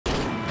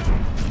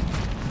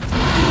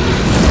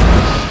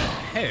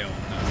Hell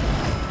no.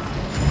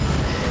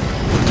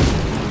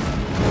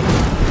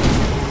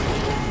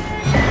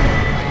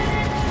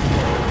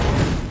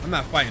 I'm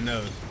not fighting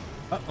those.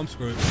 Oh, I'm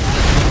screwed.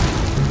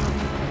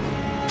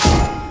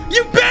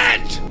 You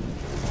bitch!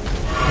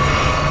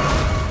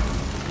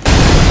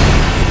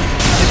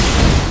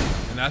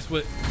 And that's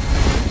what.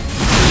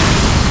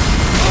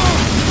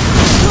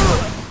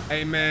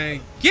 Hey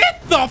man,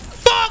 get the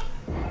fuck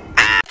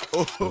out!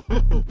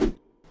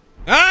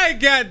 Alright,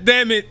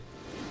 goddammit.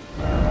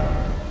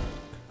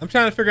 I'm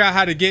trying to figure out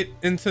how to get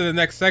into the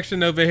next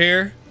section over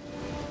here.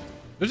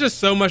 There's just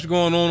so much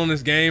going on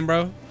this game,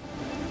 bro.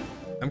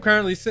 I'm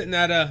currently sitting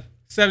at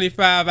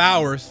 75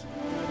 hours.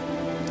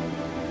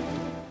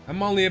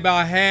 I'm only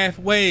about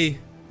halfway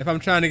if I'm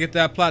trying to get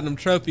that platinum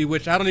trophy,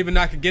 which I don't even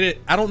know I could get it.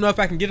 I don't know if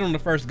I can get it on the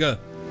first go.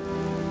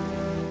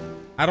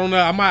 I don't know.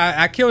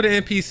 I killed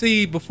an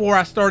NPC before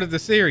I started the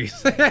series.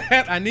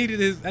 I needed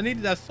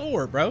that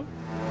sword, bro.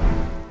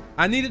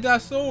 I needed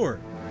that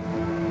sword.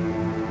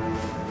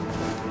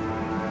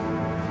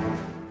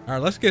 All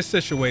right, let's get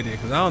situated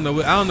because I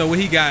don't know what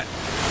he got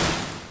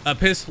up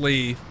his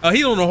sleeve. Oh,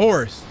 he's on a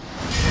horse.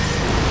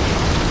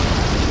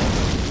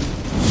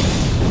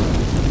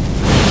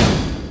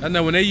 I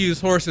know when they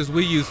use horses,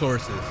 we use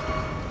horses.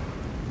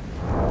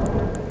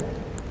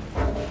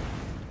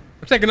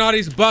 I'm taking all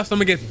these buffs. I'm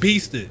gonna get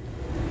beasted.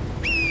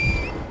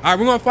 All right,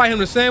 we're gonna fight him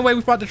the same way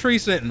we fought the tree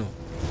sentinel.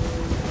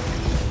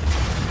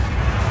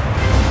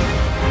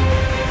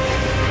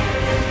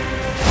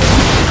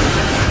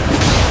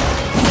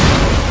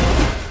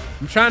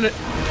 I'm trying to.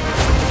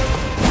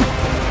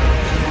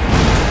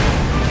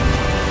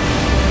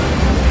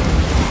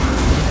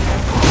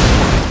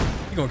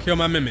 He's gonna kill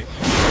my mimic.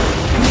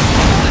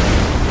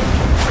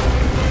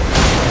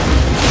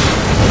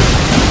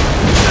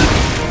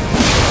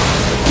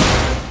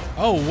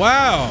 Oh,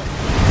 wow.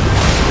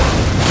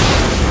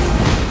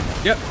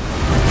 Yep.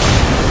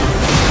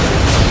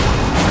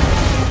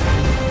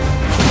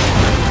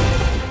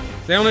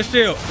 Stay on the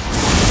shield.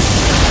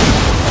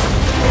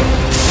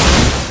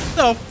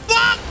 The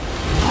fuck?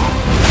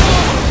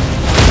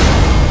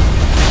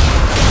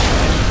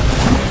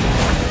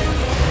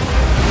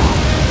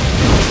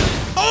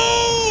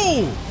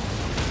 Oh!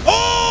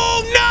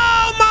 Oh,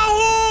 no, my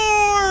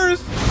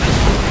horse!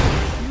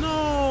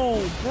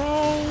 No, bro.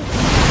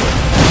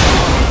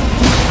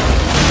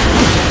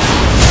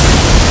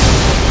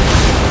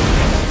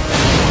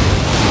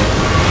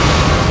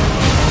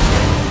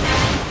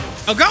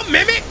 Oh, go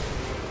mimic!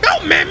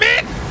 Go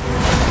mimic!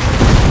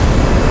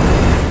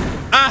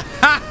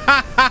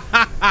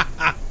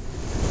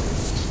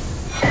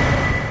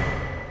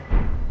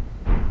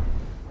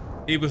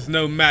 He was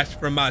no match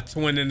for my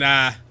twin and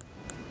I.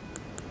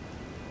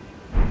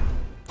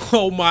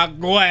 Oh my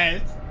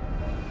god!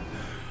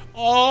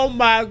 Oh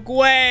my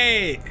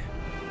god!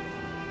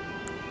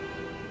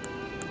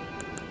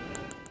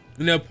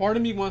 You know, part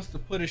of me wants to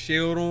put a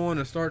shield on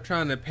and start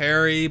trying to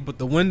parry, but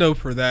the window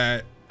for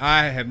that,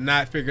 I have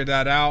not figured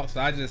that out, so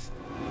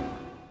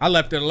I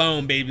left it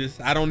alone,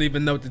 babies. I don't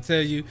even know what to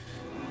tell you.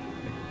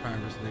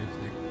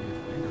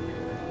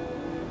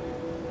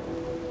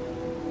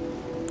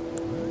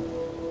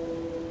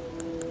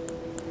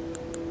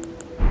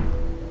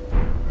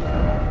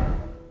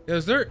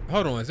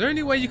 Hold on, is there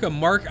any way you can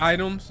mark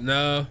items?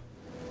 No.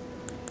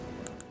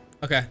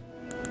 Okay.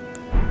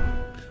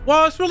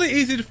 Well, it's really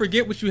easy to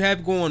forget what you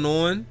have going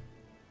on.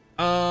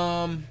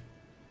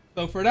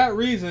 So for that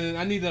reason,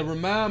 I need to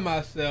remind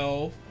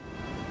myself.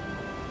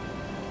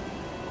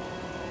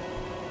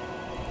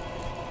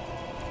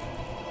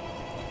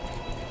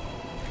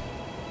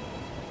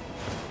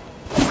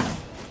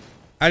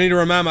 I need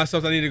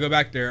to go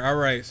back there. All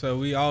right, so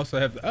we also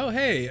have, oh,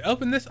 hey,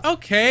 open this.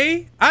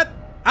 Okay.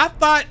 I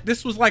thought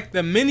this was like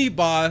the mini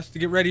boss to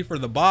get ready for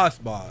the boss.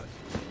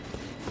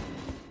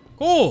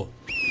 Cool.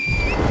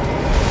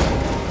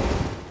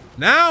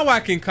 Now I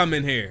can come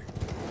in here.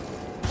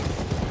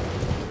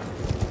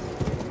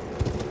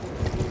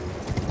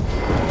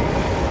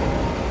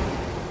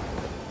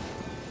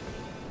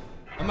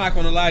 I'm not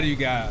gonna lie to you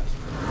guys.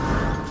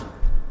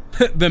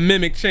 The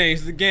mimic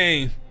changed the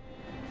game.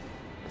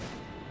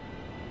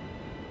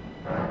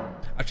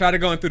 I tried to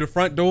go in through the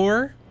front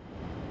door.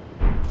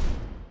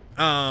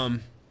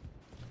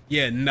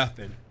 Yeah,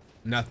 nothing.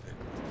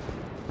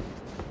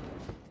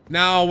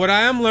 Now, what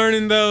I am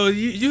learning though,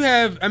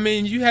 I've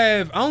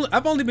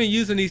only been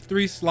using these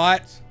 3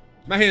 slots.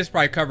 My head's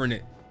probably covering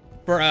it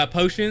for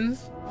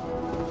potions.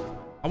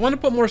 I want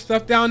to put more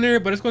stuff down there,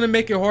 but it's going to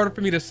make it harder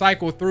for me to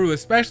cycle through,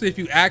 especially if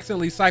you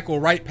accidentally cycle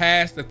right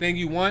past the thing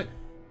you want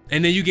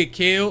and then you get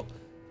killed.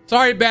 It's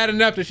already bad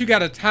enough that you got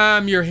to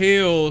time your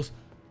heals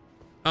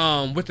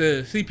with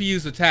the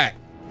CPU's attack,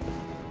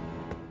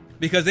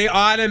 because they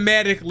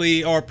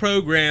automatically are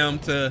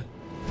programmed to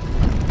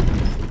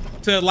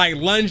like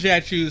lunge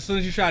at you as soon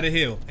as you try to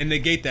heal and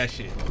negate that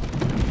shit.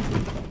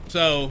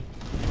 So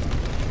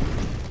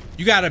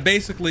you gotta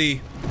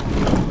basically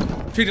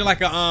treat it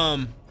like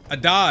a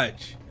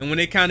dodge, and when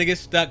they kind of get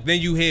stuck, then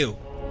you heal.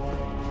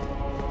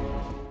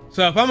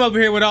 So if I'm over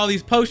here with all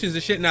these potions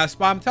and shit in that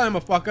spot, I'm telling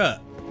them to fuck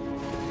up.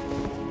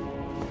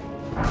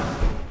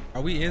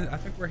 Are we in? I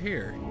think we're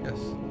here. Yes.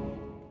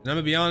 And I'm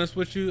gonna be honest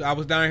with you. I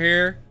was down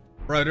here.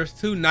 Bro, there's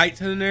 2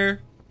 knights in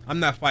there. I'm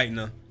not fighting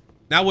them.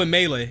 Not with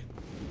melee.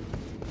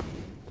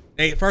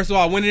 Hey, first of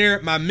all, I went in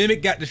there. My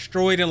mimic got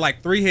destroyed in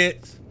like 3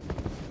 hits.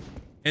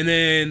 And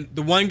then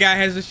the one guy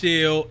has a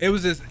shield. It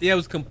was just, yeah, it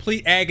was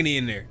complete agony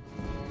in there.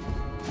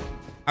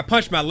 I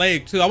punched my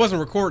leg too. I wasn't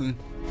recording.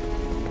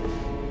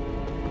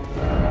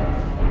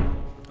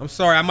 I'm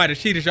sorry, I might have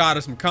cheated y'all out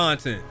of some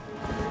content.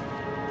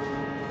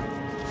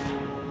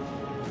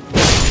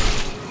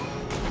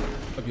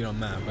 Hope you don't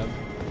mind, brother.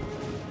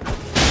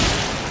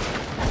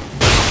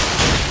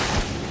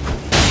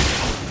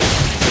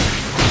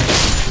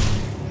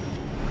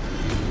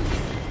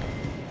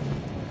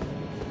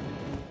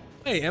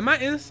 Hey, am I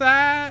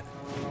inside?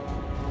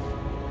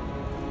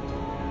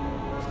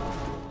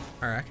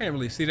 All right, I can't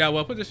really see that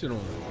well. Put this shit on.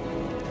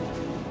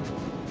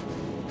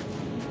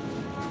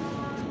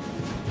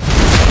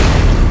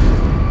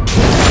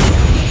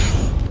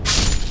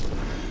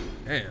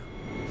 Damn.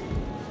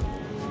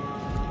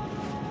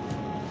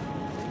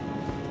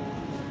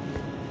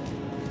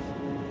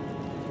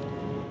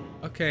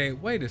 Okay,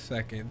 wait a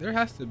second. There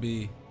has to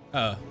be,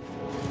 wait,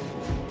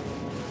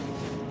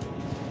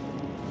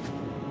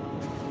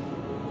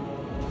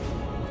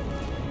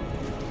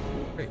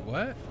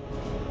 what?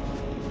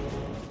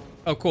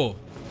 Oh, cool.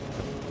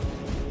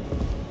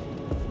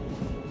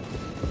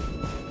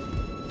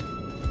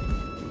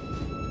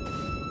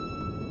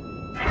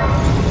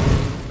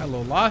 Got a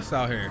little lost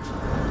out here.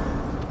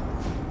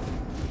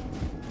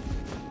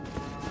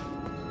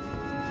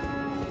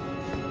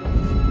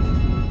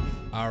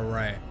 All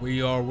right,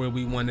 we are where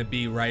we want to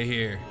be right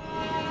here.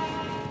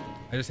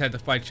 I just had to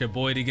fight your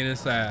boy to get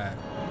inside.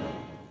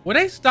 Will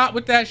they stop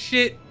with that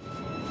shit?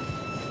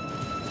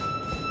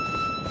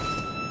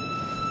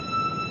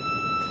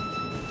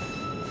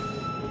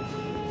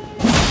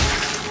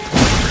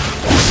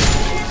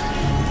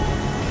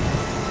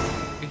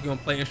 You gonna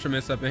play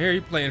instruments up in here?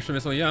 You play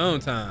instruments on your own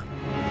time.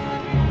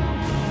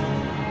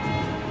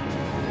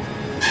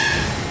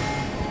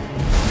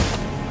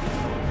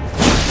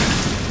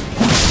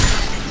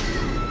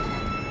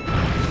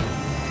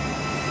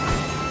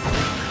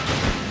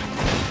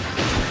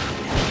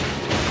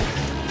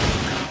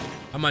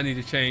 I might need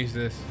to change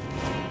this.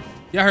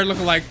 Y'all heard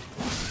looking like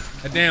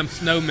a damn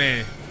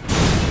snowman.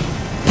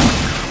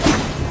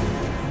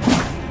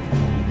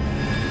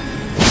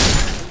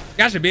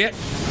 Gotcha, bitch.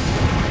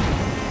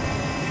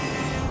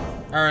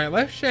 All right,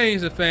 let's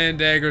change the fan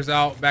daggers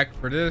out back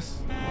for this.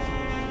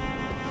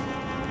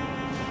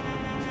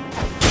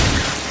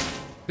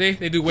 See,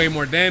 they do way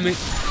more damage.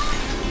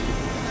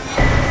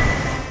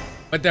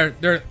 But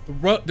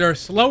they're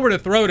slower to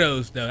throw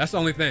those though. That's the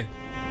only thing.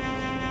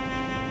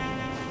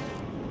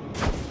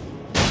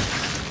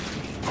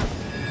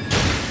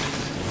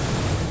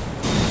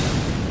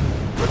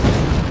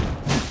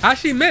 How'd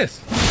she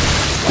miss?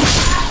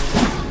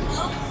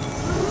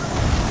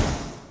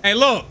 Hey,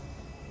 look.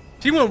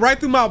 She went right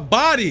through my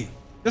body.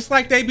 Just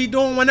like they be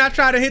doing when I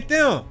try to hit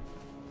them.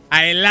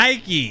 I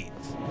like it.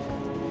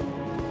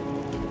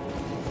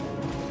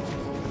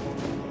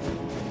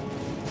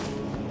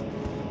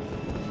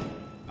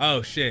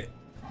 Oh, shit.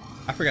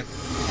 I forgot.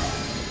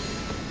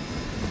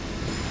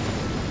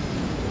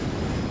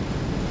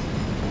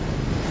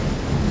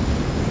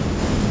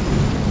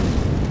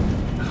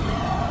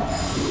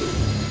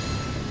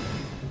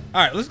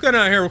 All right, let's go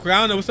down here real quick. I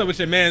don't know what's up with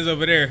your mans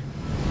over there.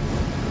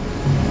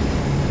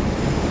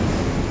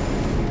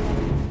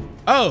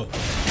 Oh.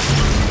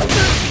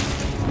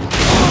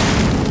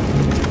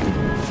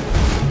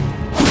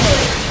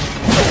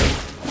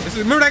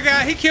 Remember that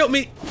guy? He killed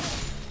me.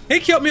 He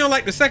killed me on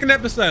like the 2nd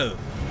episode.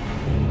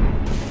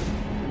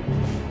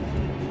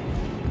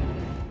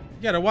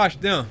 You gotta watch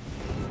them.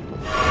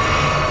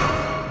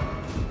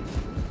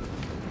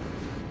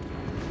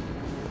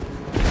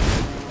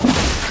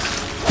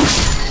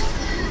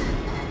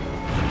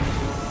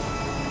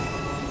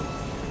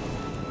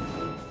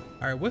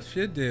 All right, what's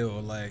your deal?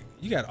 Like,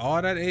 you got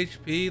all that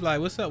HP? Like,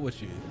 what's up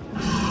with you?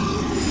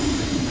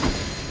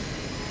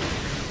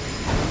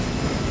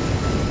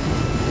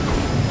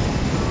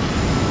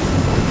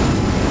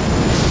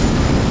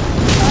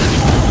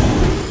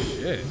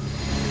 Shit.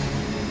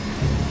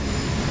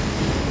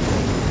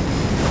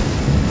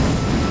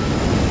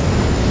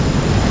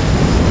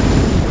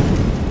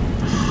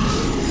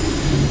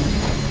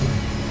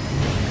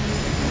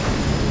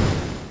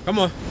 Come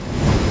on.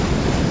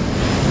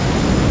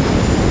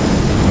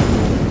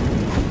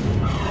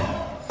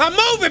 I'm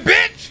moving,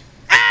 bitch!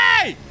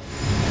 Hey!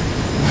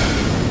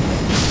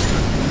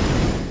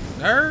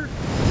 Nerd.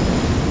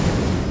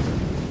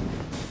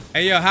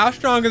 Hey, yo, how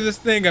strong is this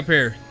thing up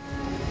here?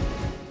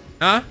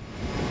 Huh?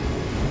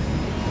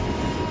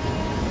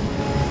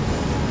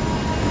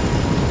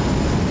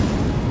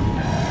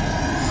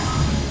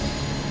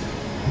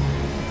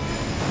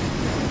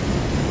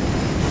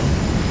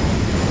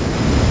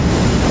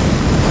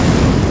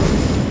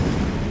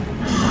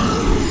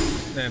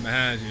 Stand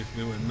behind you if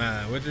you wouldn't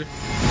mind, would you?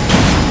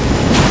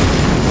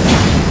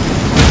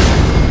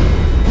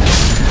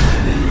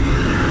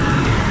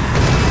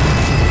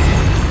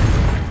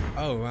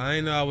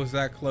 was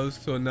that close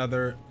to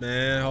another.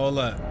 Man, hold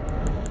up.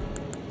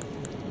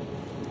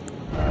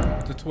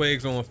 Put the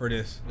twigs on for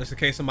this, just in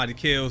case somebody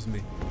kills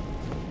me.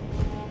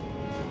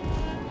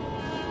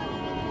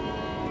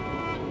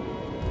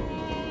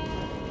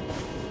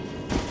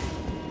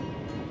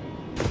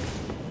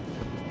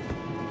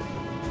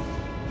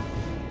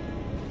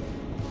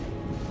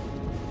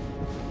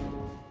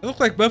 It looks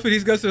like both of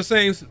these go to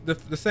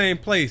the same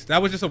place.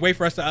 That was just a way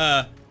for us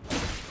to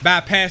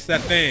bypass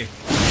that thing.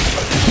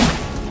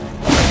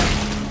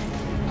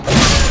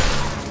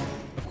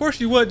 Of course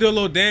you would do a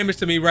little damage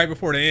to me right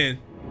before the end.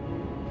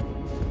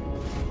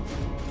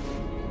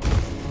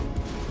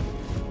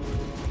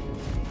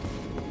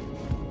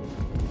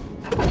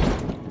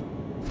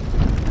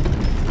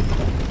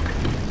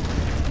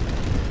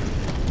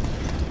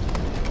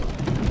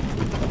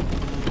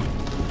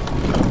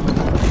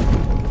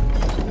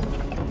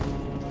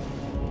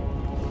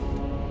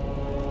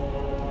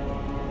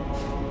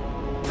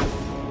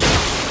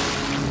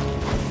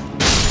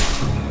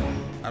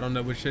 I don't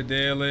know what your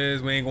deal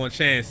is. We ain't gonna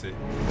chance it.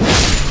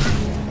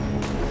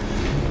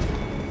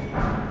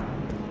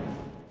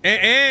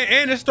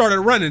 And it started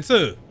running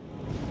too.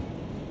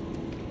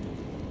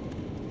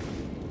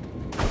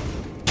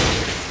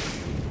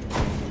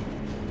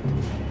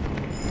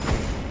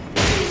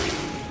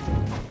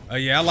 Oh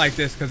yeah, I like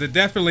this because it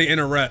definitely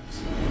interrupts.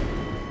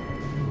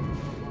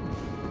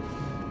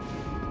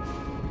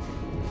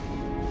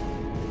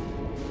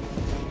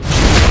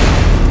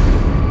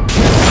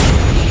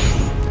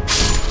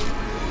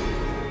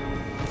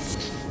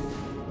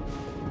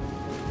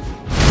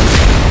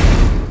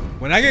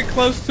 When I get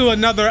close to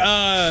another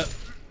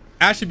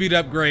attribute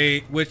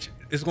upgrade, which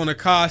is going to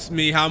cost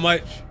me how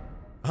much?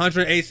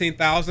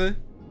 118,000.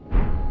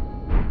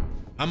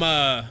 I'm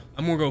gonna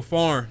go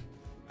farm.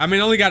 I mean,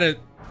 I only gotta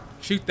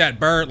shoot that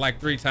bird like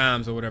 3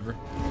 times or whatever.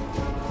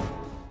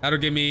 That'll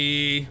give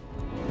me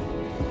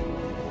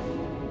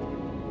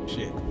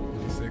shit,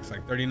 6,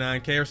 like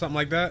 39K or something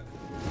like that.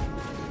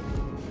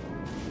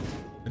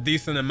 A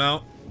decent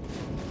amount.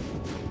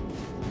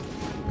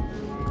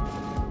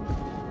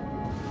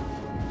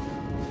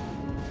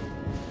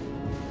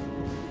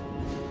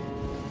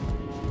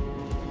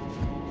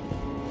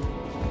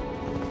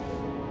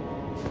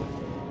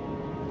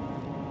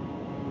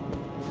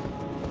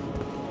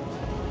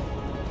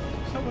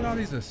 All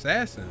these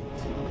assassins.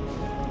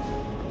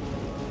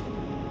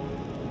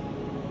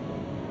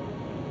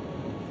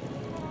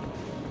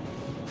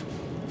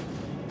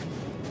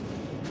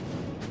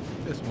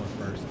 This one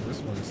first. This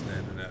one is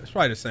standing up. It's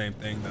probably the same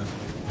thing though.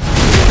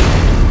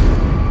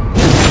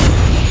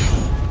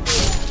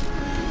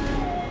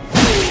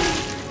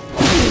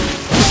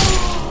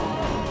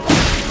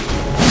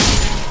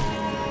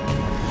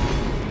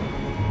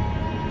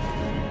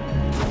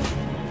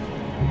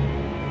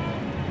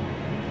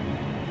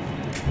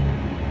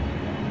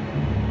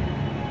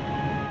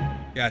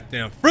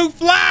 Goddamn fruit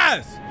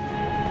flies!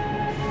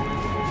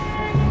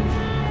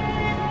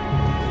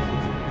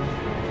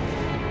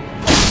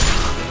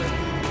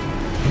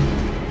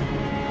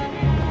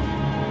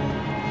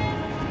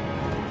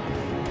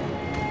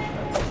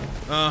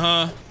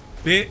 Uh-huh,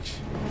 bitch.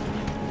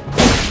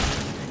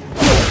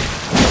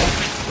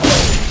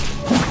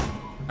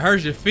 I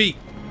heard your feet.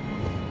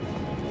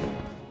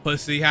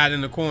 Pussy hide in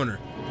the corner.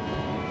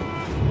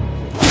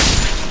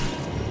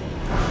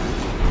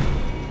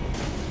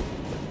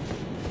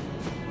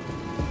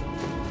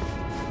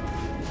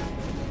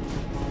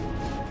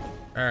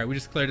 All right, we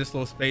just cleared this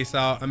little space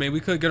out. I mean, we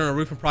could get on a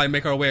roof and probably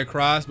make our way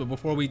across, but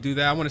before we do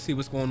that, I want to see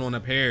what's going on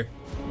up here.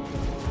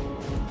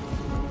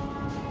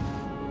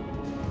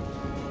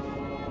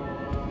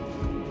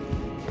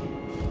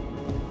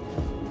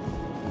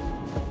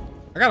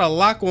 I got a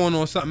lot going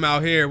on something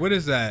out here. What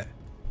is that?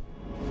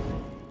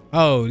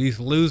 Oh, these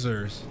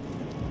losers.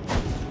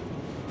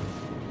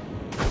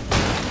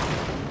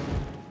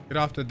 Get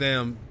off the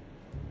damn,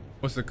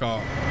 what's it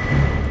called?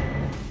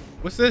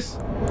 What's this?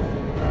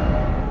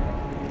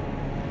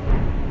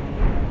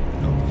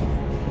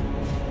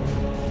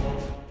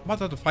 I'm about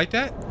to have to fight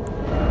that?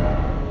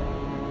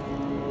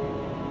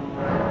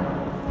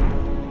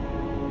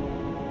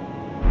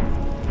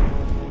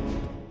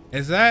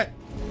 Is that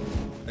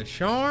a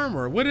charm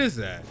or what is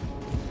that?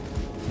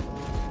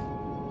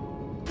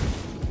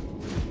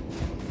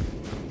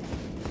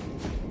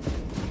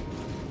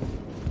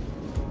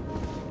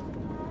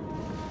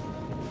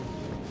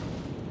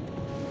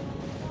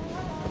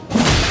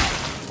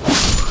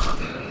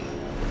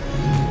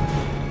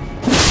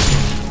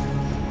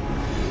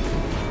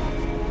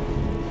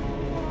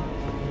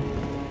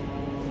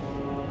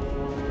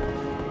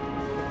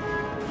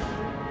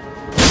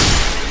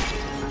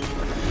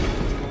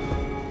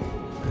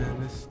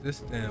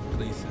 This damn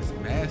place is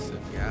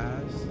massive,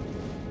 guys.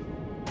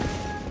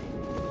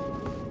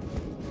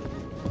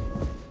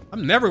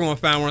 I'm never gonna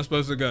find where I'm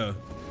supposed to go.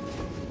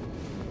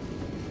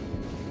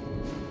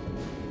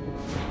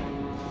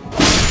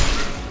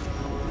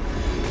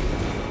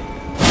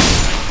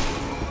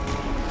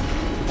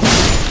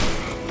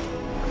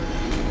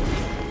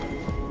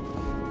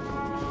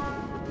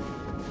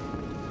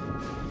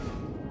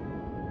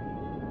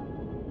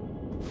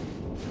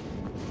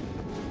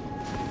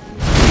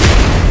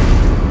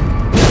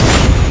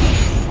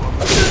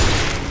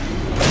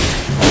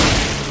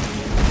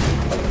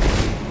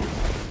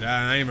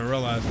 didn't even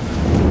realize that.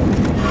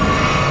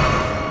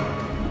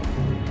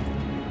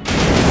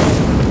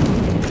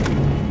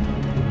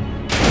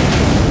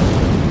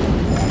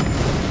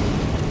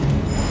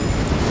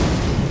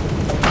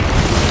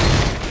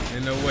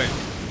 Ain't no way.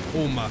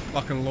 Oh my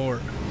fucking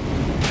Lord.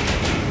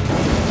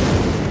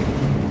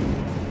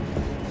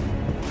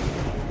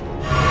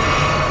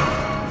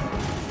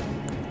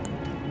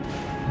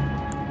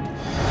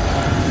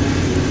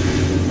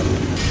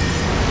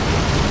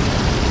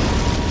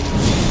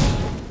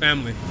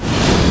 Family.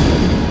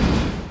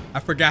 I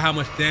forgot how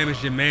much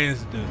damage your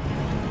mans do.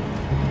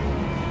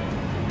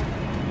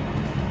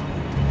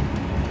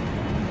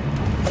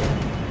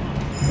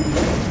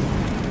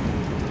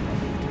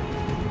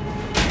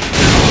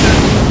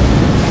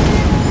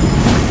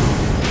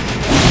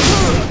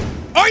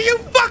 Are you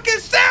fucking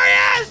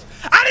serious?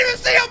 I didn't even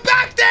see him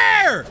back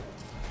there.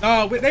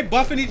 Oh, they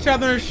buffing each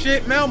other and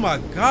shit, man. Oh my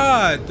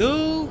God,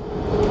 dude.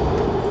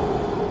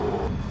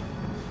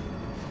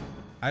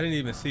 I didn't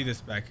even see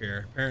this back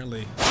here,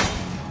 apparently.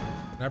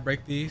 Can I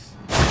break these?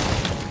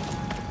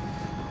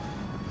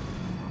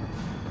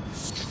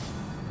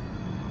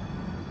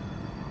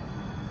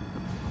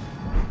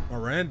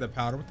 Miranda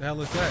powder, what the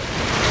hell is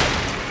that?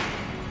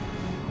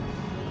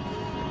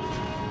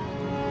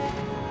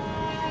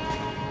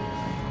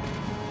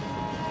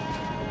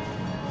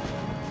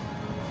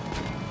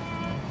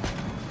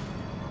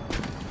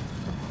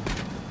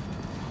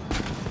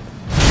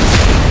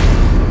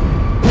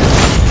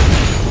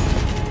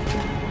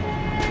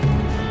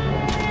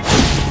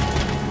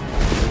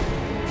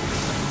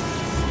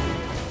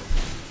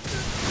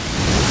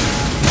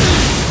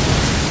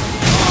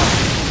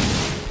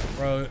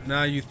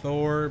 Now you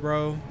Thor,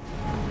 bro.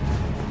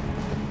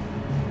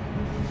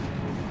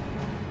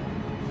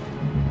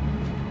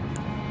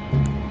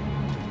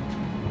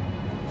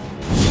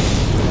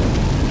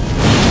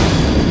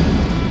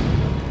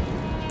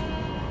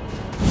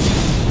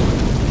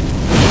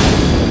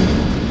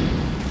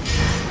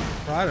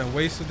 Bro, I done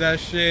wasted that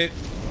shit.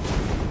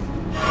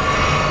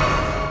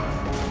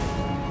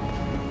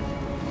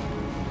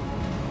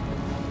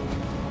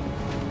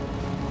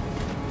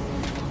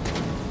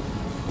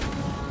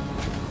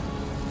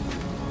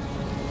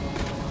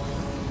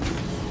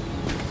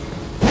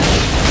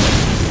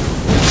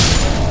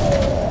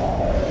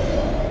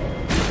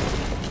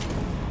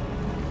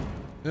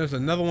 There's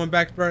another one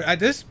back, bro.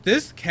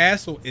 This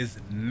castle is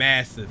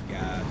massive,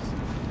 guys.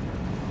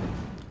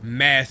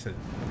 Massive.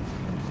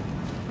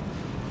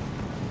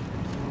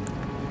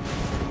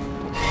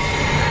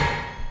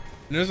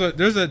 And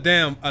there's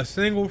a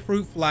single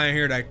fruit fly in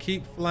here that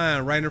keep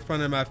flying right in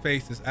front of my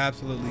face. Is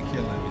absolutely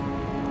killing me.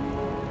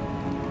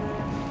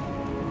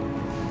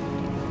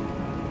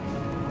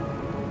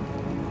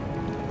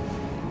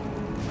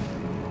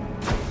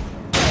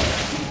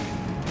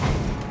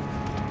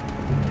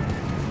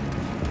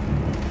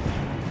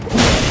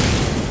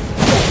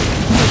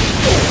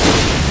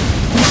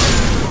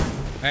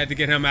 I had to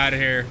get him out of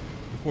here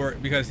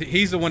because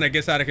he's the one that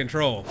gets out of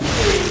control.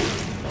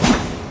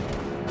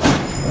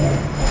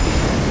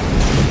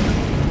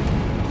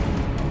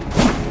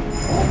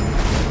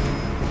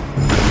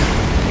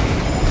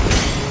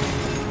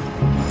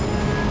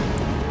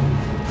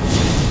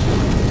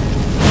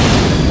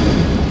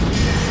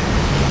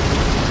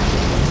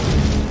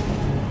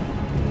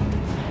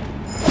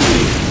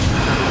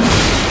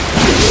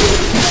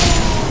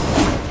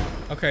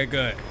 Okay,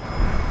 good.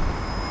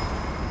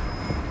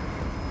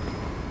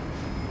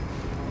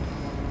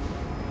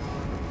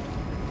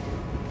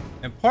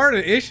 And part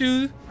of the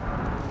issue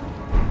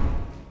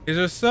is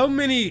there's so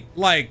many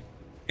like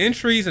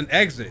entries and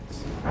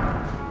exits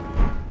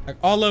like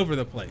all over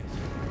the place.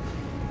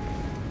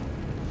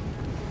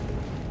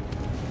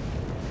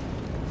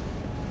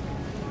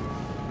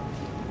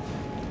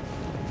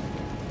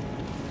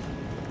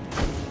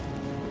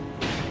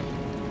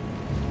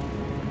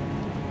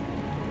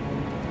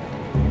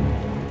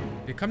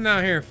 You come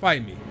down here and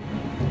fight me.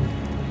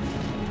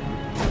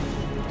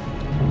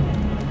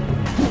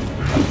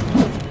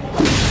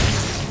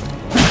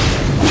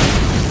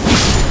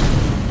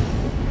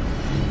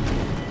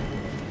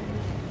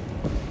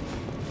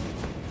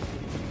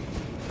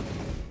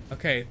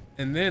 Okay,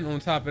 and then on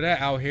top of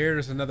that, out here,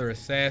 there's another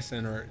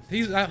assassin, or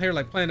he's out here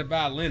like playing a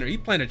violin, or he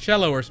playing a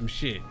cello or some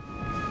shit.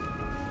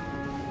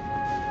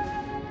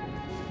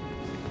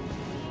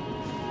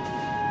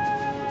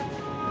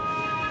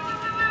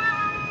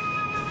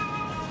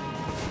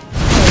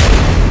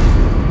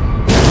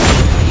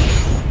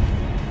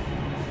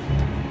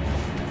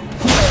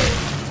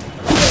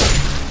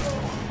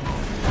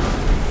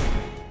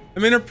 I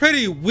mean, they're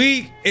pretty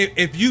weak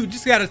if you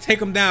just got to take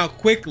them down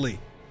quickly.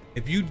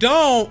 If you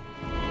don't,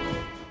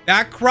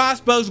 that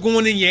crossbow's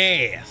going in your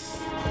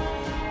ass.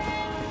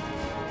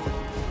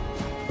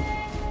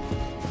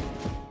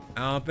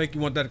 I don't think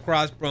you want that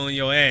crossbow in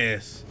your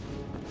ass.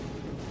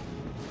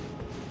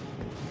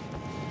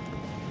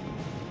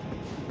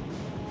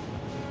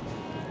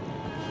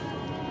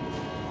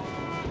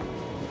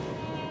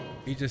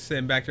 He's just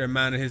sitting back there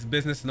minding his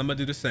business, and I'm gonna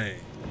do the same.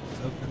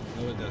 Okay.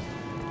 No, it doesn't.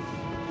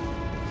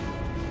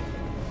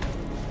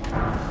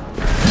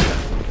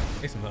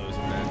 Take some hose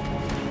from that.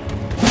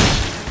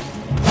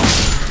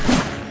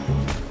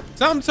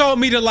 Something told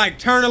me to like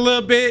turn a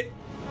little bit.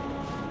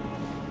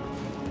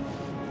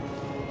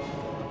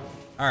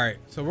 All right,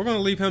 so we're gonna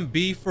leave him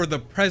be for the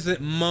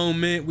present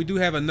moment. We do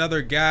have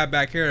another guy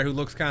back here who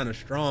looks kind of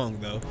strong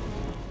though.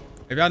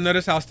 Have y'all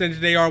noticed how stingy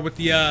they are with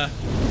the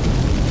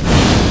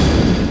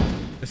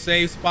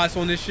save spots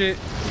on this shit?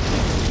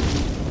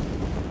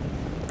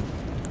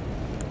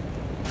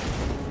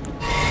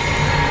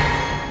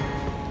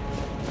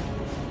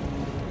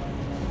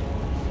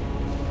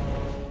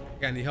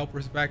 Got any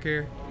helpers back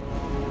here?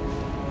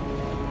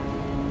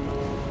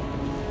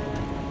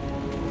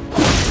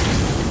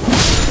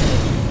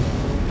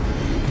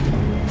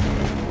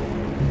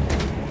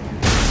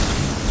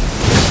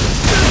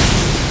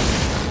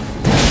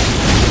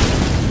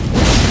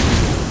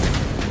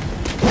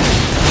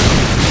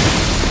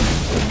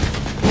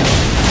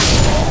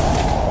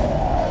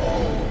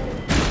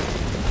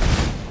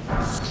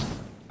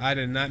 I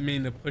did not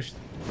mean to push,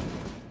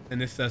 and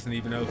this doesn't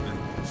even open.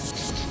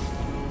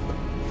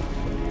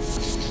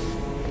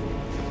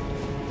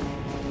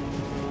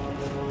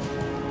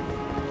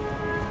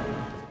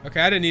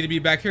 Okay, I didn't need to be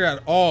back here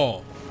at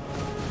all.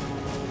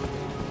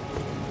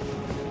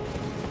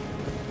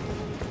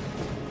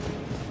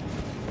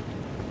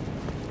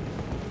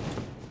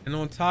 And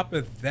on top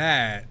of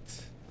that,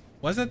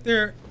 wasn't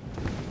there?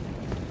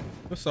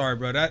 I'm sorry,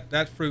 bro.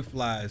 That fruit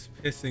fly is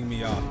pissing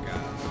me off,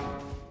 guys.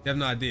 You have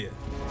no idea.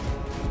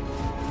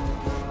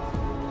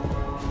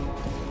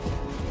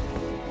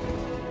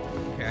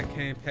 Okay, I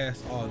came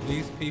past all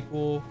these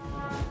people.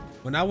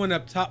 When I went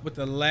up top with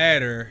the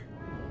ladder,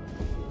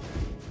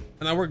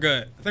 no, we're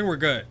good. I think we're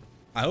good.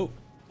 I hope.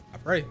 I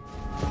pray.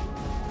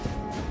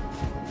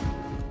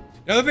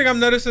 The other thing I'm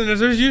noticing is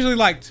there's usually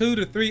like 2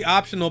 to 3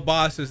 optional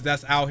bosses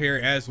that's out here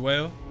as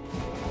well.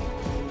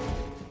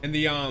 And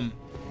the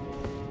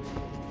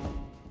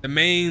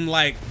main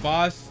like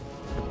boss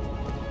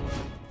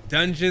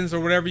dungeons or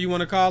whatever you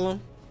want to call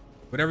them,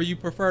 whatever you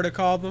prefer to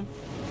call them.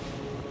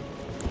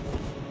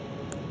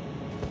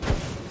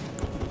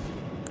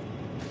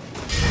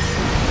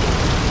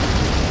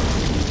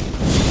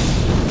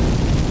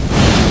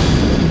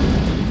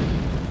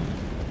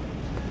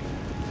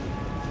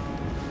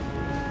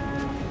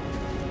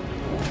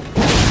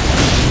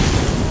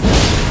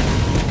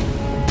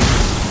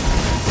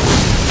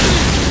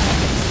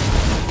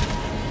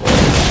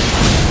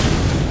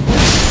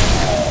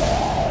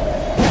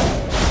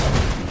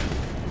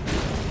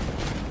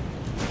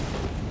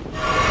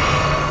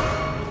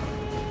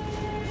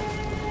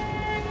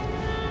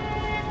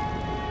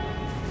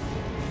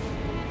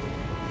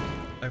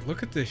 Like,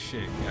 look at this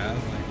shit, guys.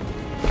 Like,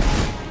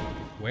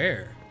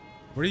 where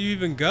do you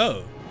even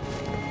go?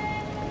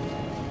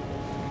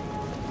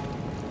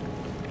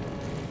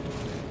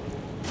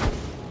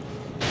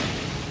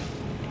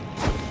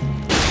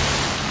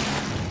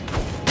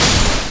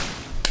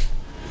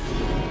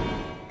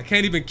 I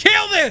can't even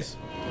kill this.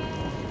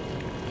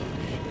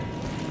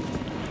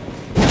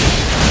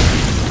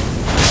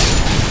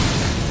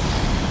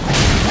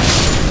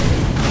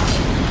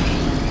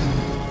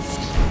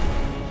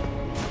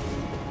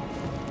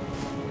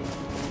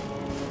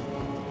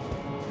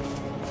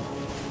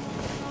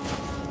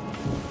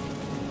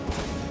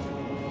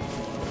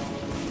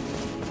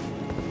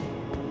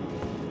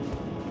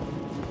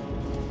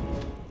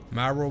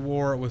 My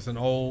reward was an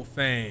old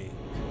thing.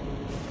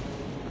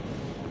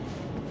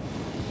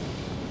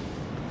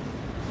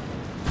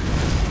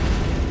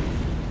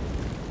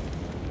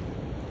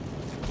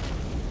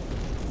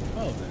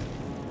 Oh, then.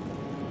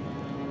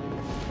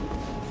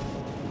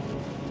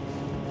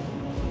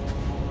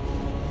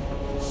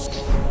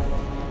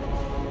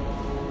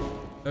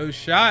 No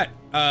shot.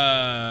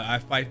 I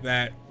fight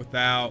that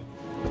without.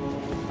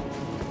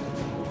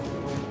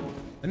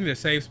 I need a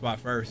save spot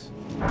first.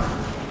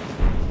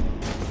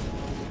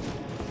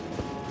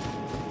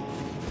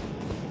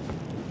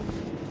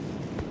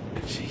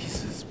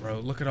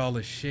 Bro, look at all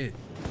this shit.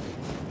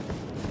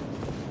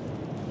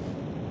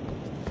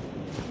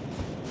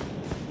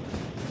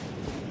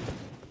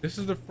 This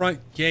is the front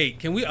gate.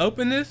 Can we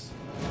open this?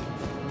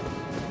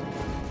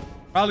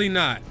 Probably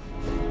not.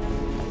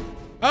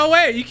 Oh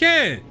wait, you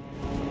can.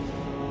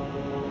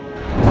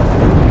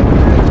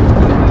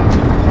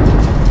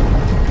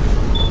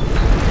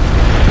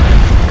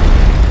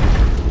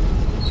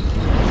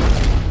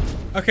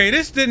 Okay,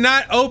 this did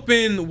not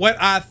open what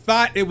I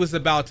thought it was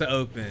about to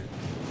open.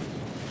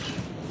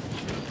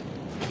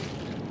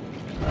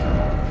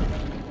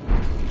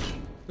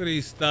 Look at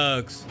these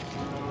thugs.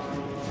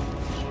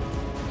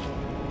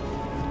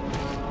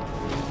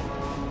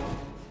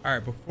 All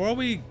right, before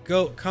we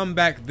come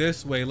back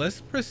this way,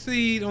 let's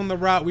proceed on the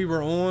route we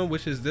were on,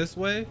 which is this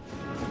way.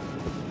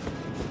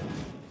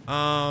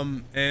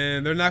 And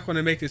they're not going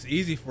to make this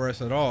easy for us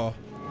at all.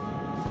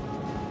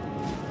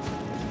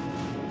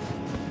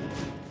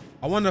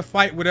 I want to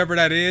fight whatever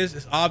that is.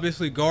 It's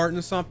obviously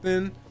guarding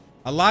something.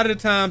 A lot of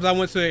the times I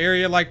went to an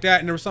area like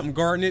that and there was something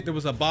guarding it. There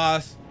was a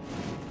boss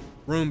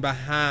room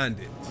behind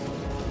it.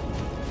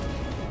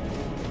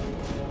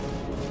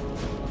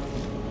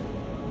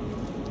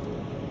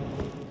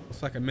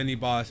 looks like a mini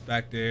boss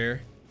back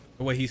there.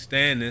 The way he's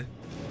standing.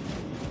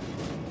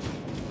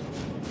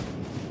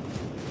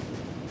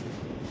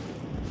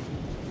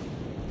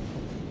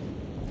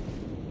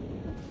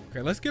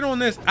 Okay, let's get on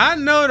this. I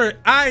know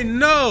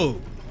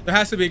there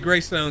has to be a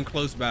greystone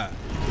close by.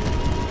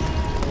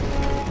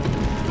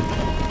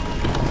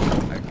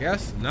 I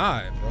guess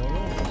not, bro.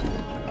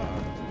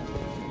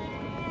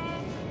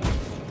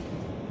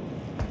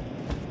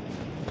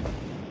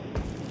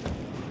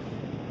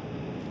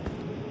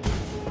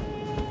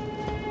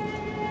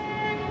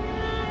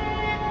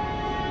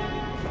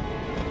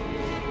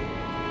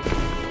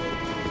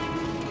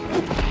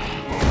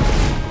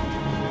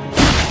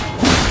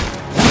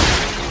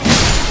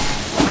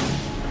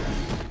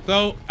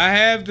 So I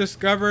have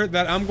discovered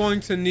that I'm going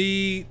to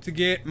need to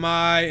get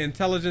my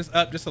intelligence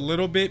up just a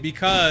little bit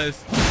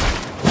because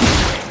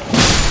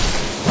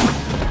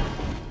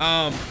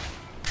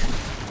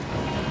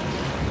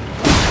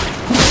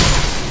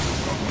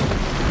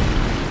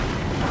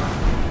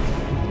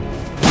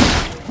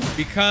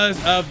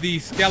of the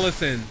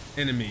skeleton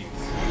enemies.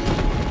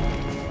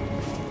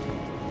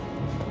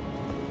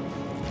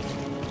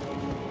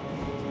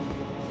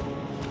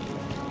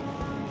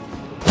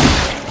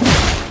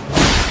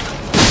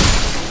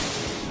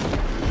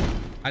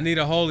 I need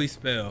a holy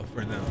spell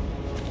for them.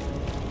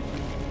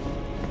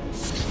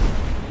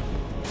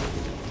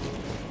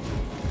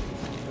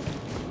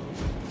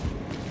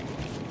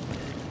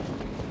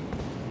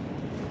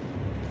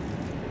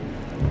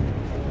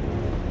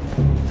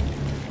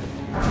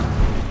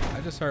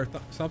 I just heard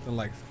something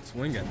like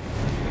swinging.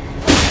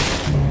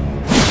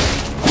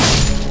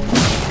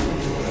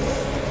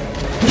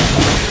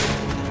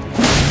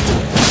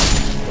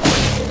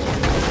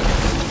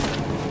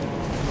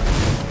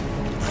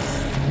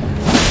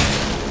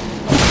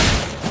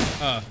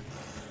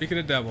 Speak of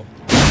the devil.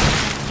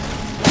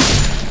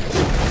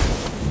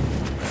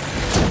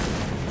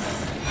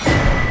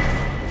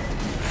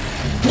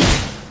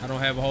 I don't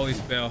have a holy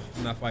spell.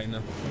 I'm not fighting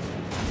them.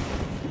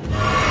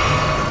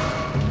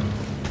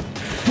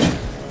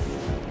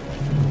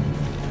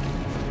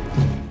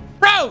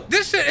 Bro,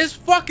 this shit is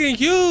fucking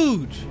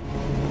huge.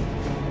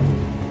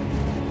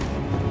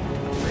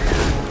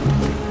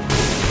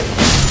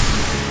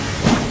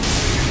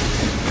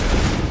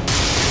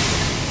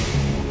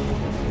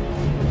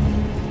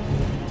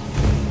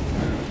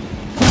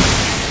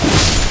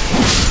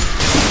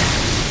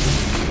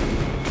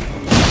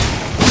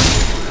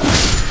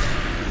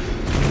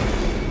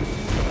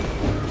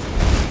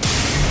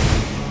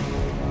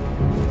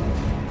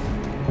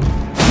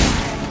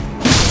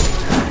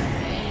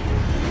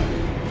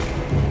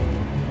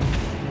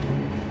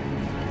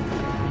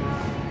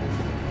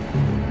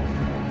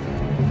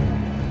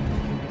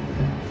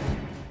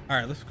 All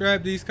right, let's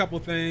grab these couple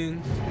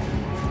things.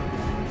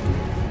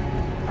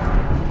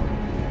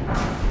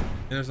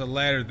 And there's a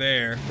ladder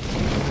there.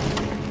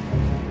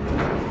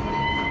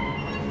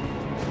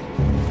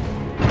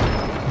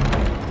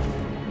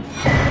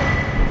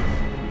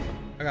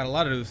 I got a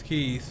lot of those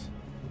keys.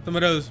 Some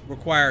of those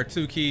require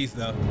 2 keys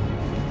though.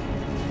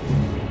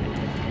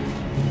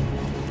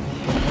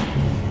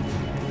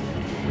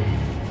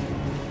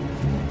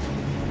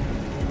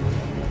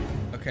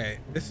 Okay,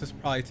 this is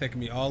probably taking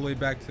me all the way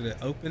back to the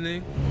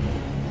opening.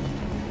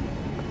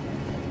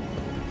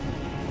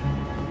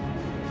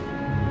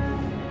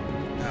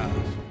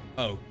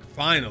 Oh,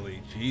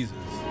 finally, Jesus.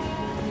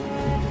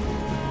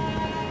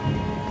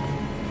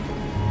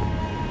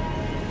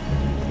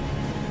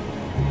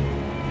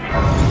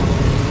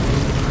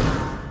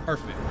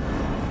 Perfect.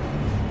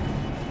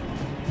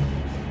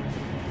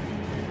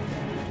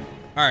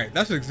 All right,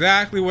 that's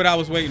exactly what I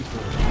was waiting for.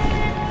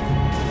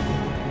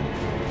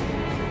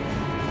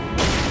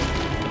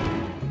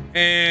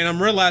 And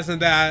I'm realizing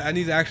that I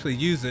need to actually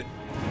use it.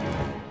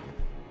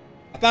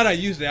 I thought I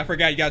used it. I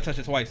forgot you gotta touch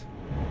it twice.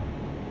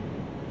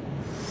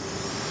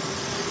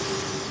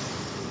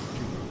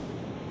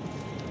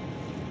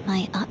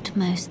 My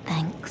utmost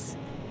thanks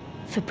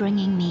for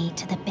bringing me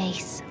to the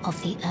base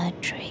of the Erd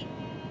Tree.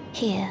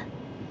 Here,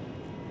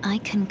 I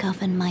can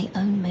govern my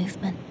own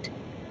movement,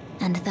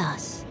 and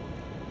thus,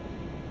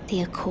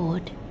 the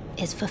accord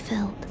is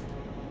fulfilled.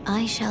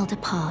 I shall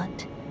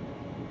depart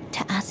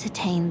to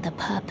ascertain the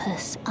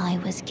purpose I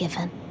was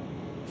given.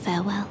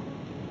 Farewell.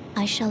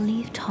 I shall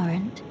leave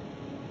Torrent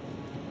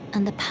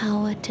and the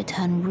power to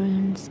turn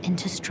runes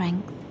into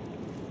strength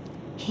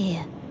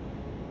here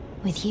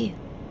with you.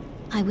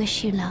 I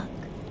wish you luck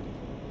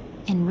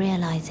in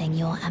realizing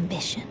your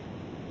ambition.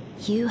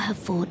 You have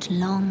fought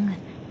long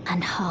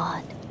and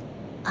hard.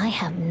 I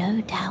have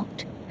no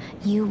doubt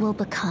you will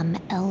become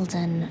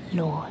Elden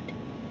Lord.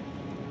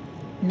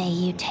 May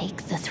you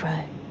take the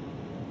throne.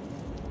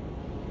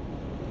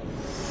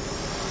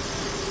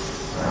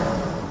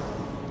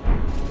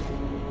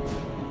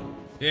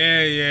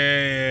 Yeah,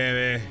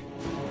 man.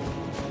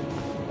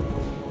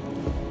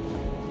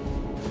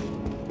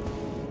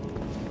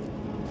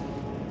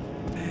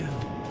 Damn,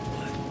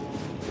 what?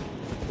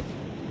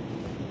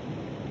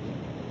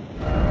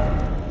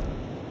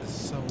 It's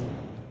so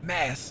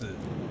massive.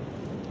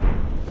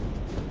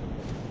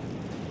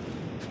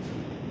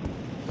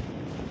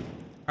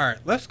 All right,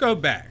 let's go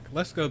back.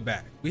 Let's go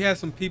back. We had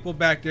some people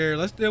back there.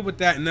 Let's deal with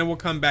that, and then we'll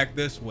come back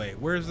this way.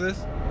 Where's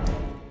this?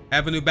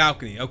 Avenue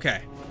balcony.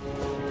 Okay.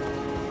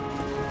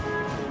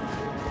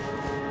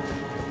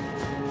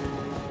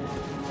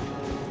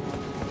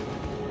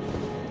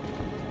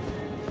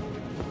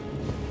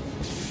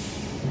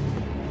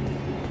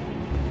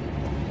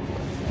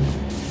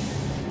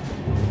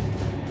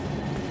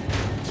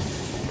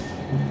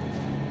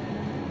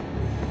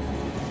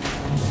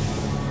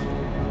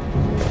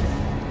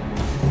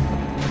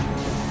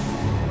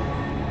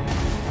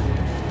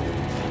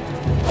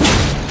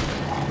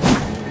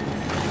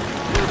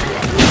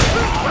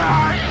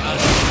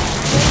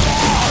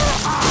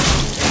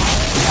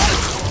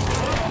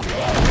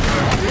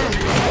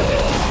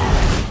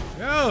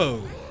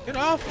 Get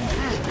off me.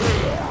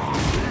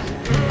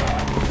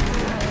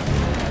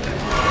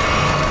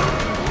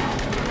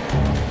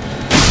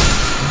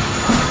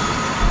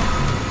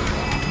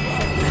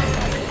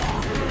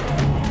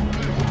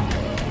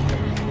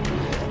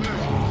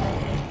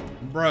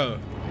 Bro.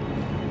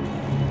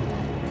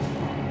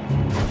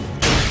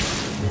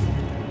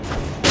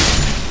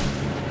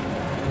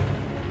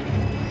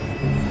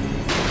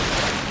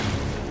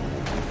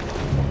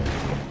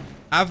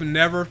 I've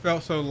never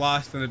felt so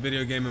lost in a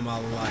video game in my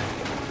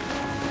life.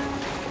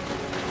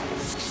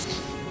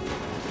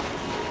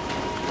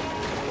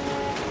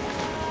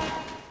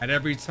 At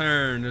every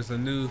turn, there's a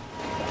new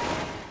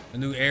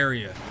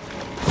area.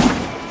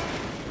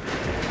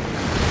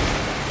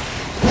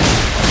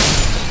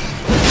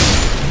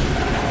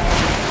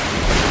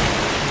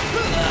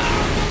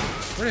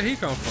 Where did he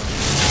come from?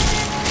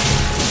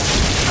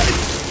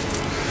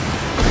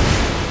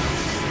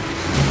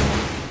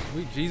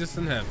 Sweet Jesus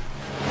in heaven.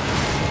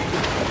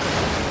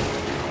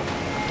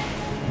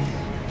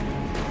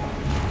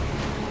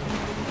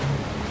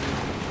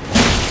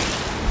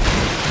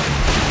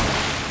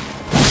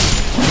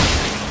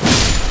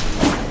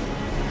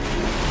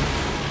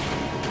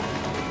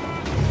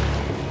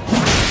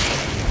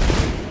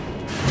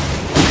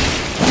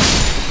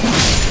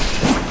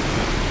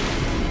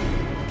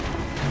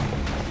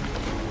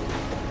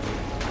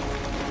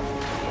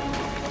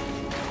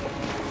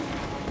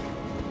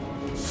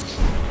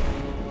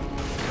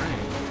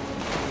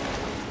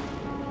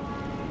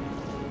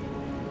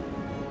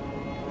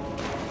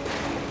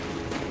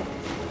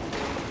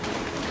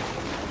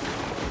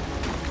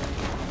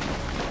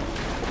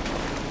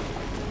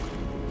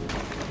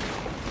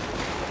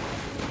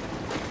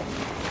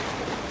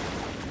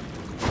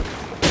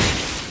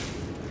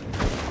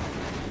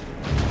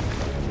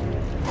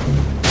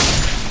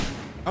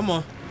 Come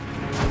on. I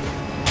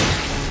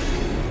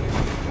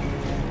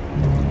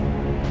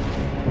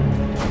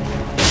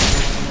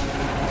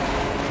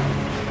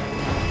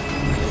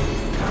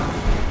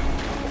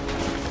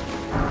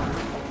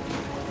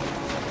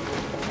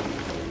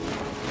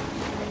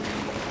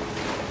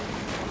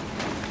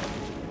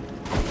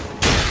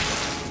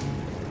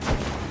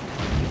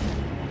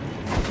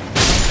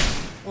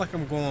feel like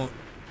I'm going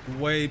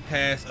way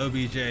past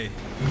OBJ.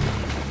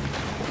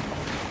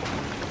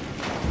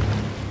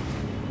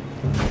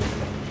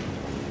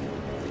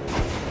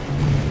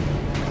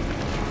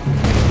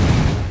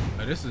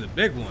 This is a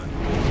big one.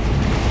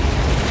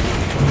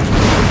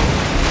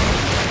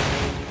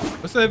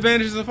 What's the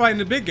advantages of fighting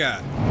the big guy?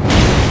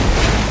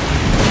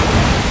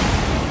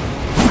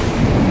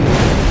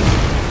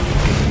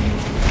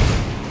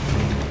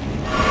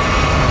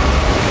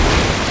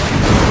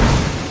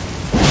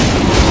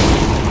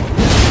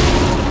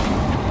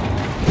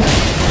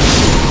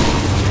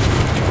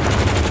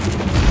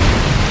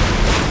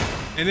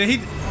 And then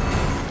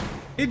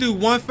he do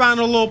one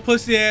final little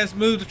pussy ass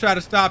move to try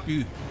to stop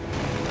you.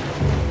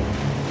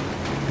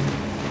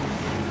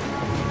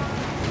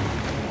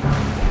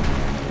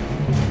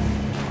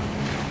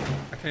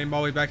 Came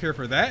all the way back here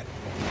for that.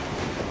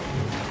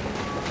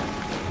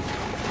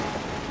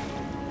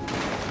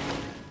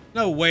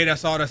 No way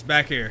that's all that's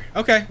back here.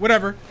 Okay,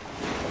 whatever.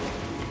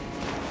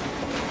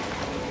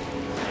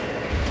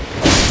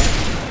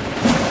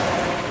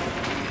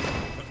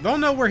 Don't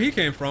know where he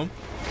came from.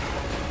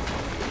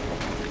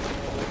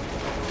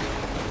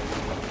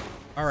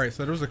 All right,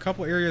 so there was a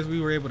couple areas we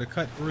were able to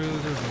cut through.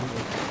 There's a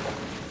little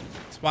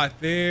spot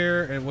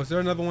there. And was there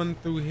another one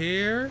through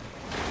here?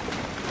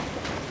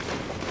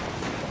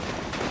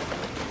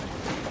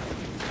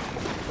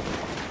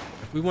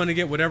 If we want to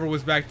get whatever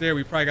was back there,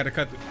 we probably got to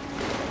cut the...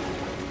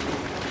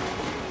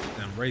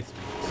 Damn, wraith me.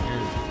 Scares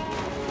me.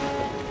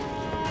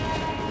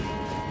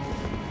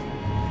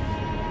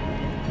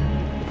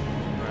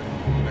 Right,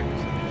 back to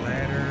some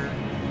ladder.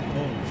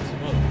 Holy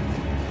smoke.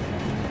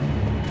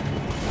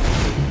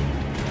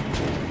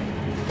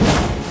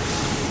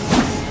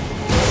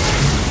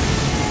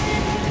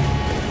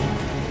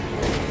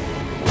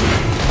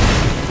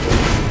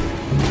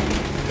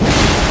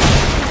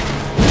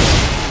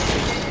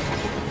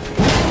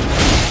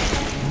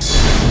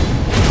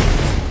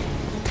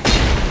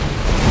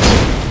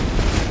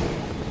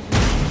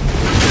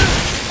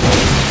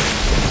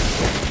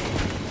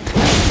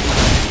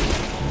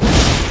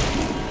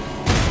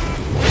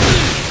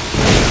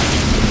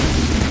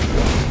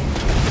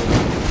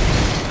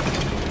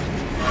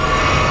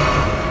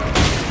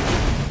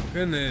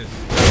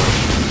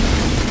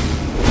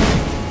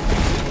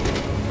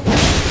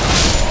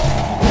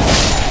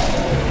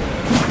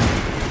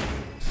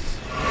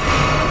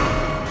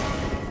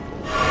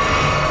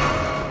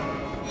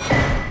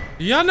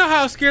 Y'all know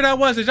how scared I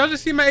was. Did y'all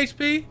just see my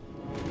HP?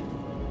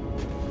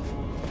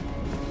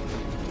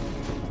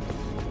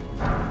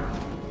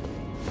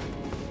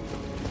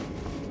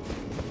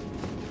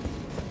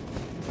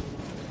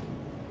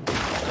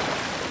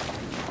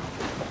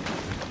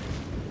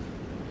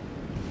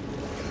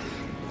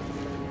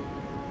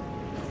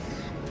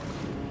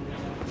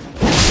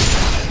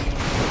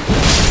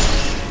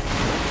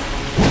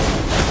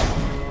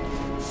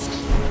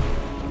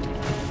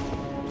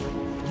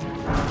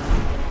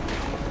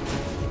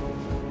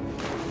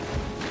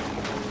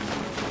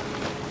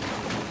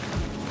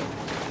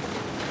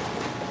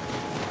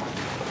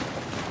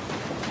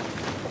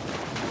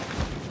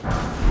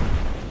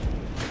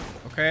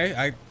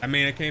 Okay, I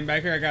mean, I came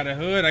back here, I got a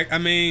hood. I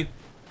mean,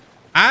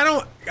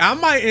 I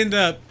might end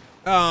up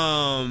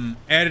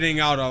editing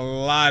out a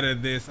lot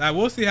of this. I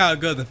will see how it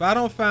goes. If I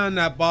don't find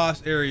that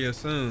boss area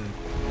soon,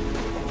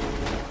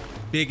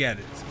 big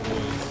edits, boys.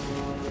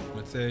 I'm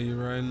gonna tell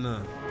you right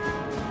now.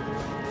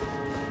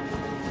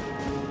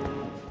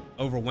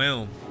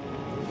 Overwhelmed.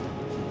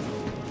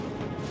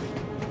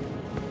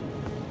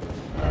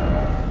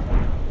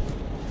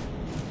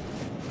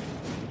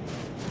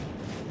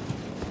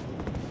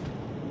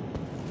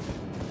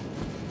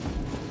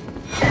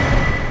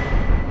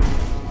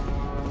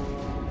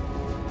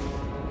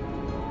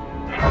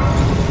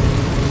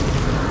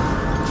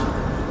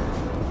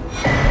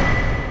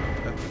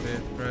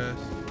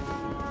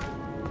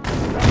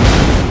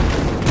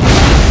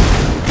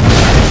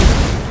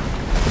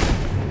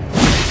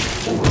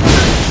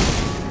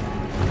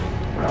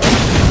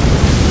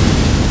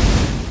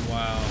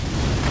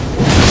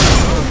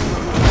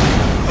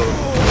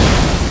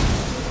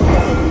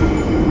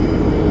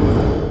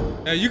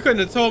 You couldn't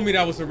have told me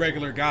that was a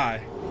regular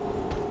guy.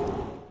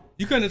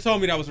 You couldn't have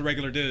told me that was a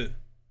regular dude.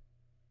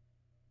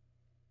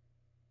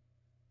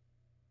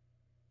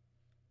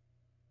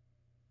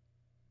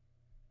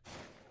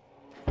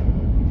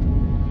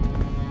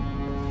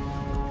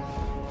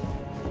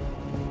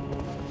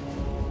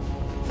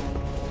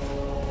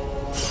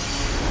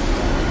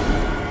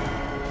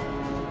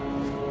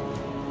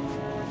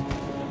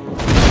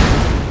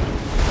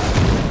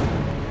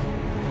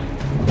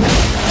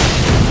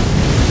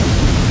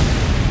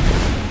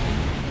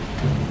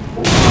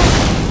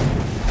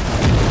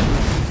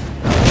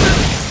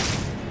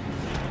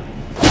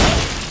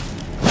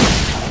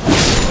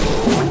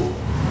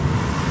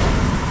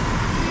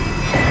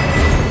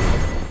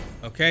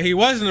 Okay, he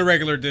wasn't a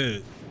regular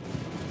dude.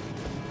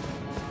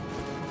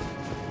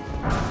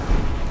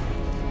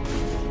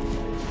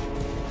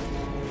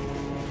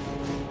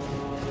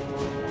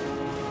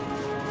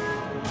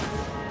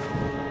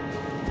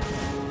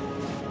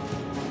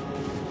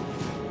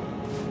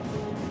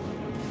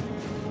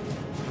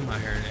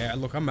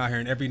 I'm out here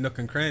in every nook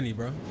and cranny,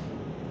 bro.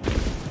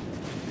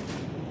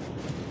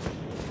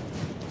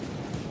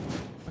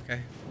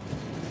 Okay.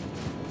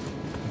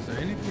 Is there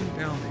anything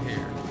down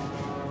here?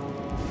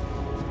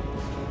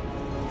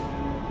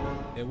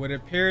 It would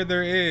appear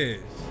there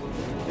is.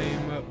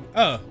 Came up.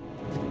 Oh.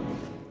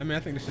 I mean, I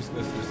think this just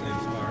goes to the same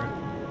spot, right?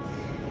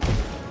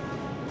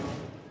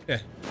 Yeah.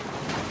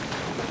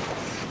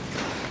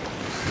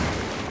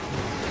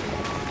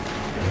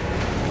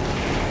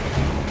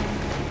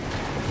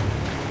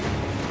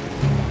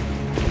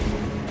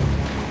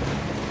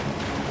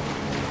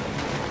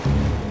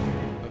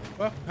 The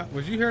fuck?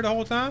 Was you here the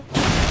whole time?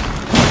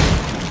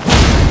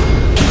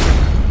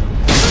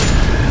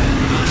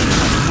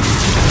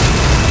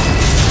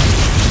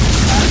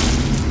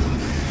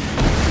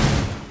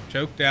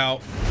 Choked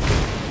out.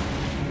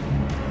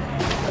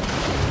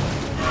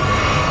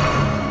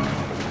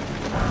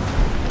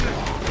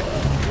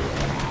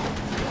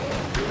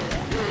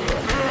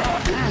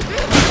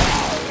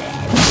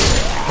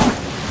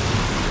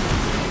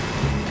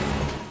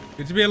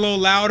 Could you be a little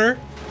louder?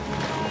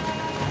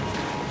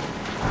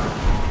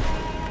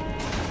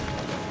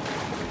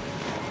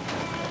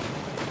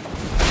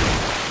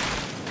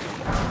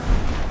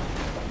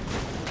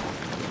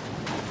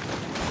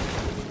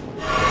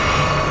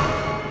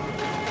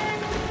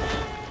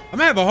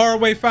 I have a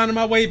hard way finding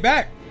my way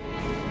back.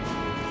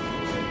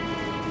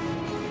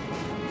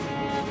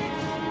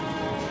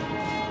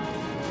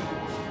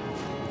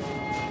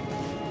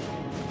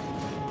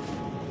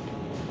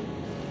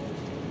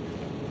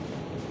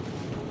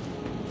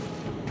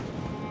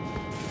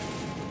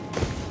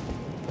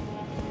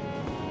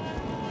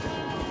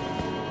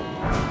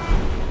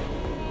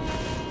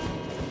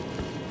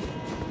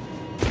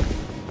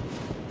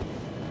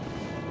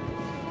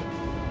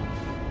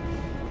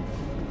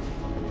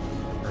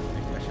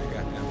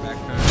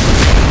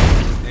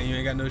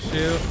 No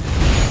shield.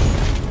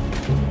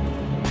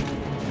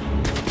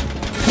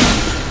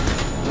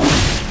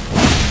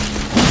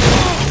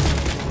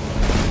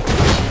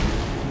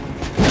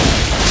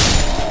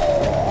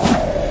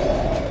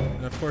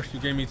 And of course you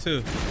gave me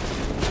two.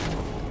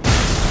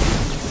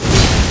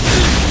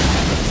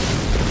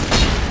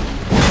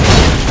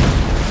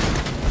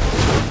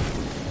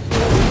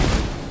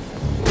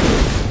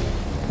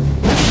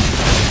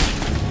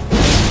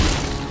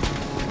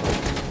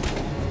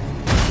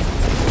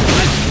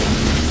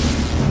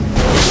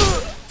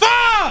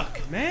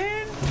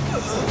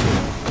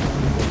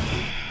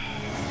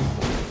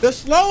 The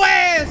slow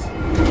ass.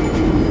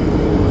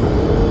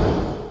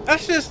 That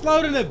shit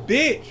slow than a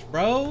bitch,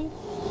 bro.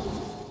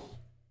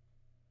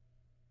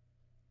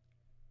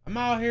 I'm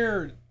out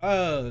here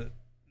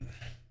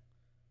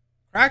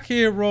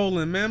crackhead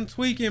rolling, man. I'm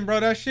tweaking,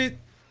 bro. That shit,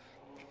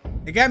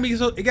 it got me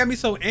so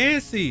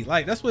antsy.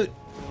 Like that's what's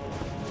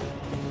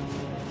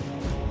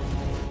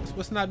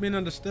not being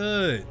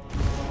understood.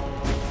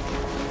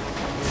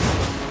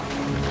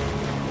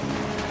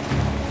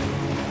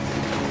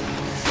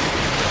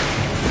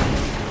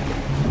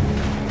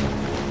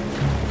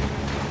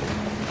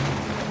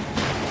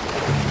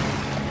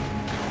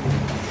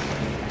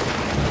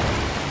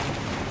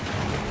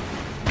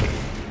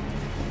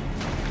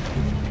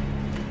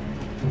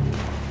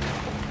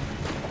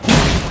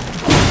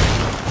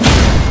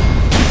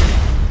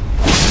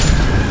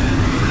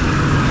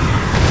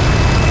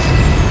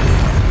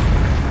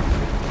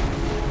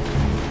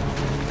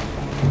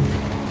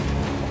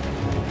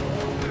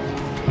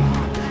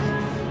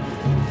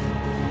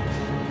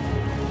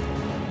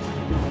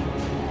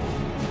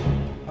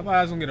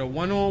 I was gonna get a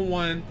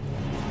one-on-one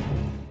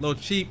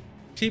little cheap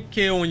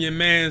kill when your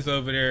man's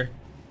over there,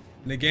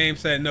 and the game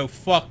said no,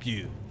 fuck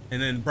you,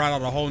 and then brought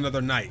out a whole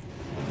nother night.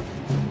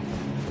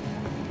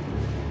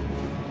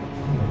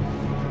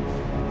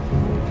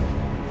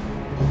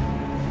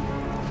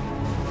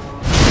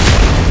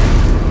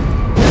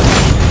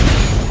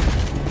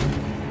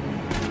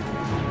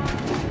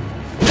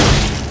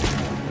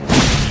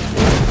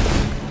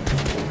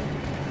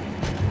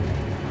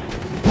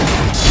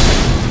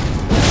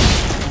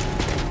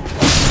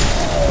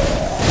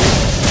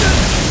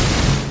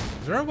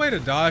 Is there a way to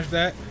dodge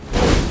that?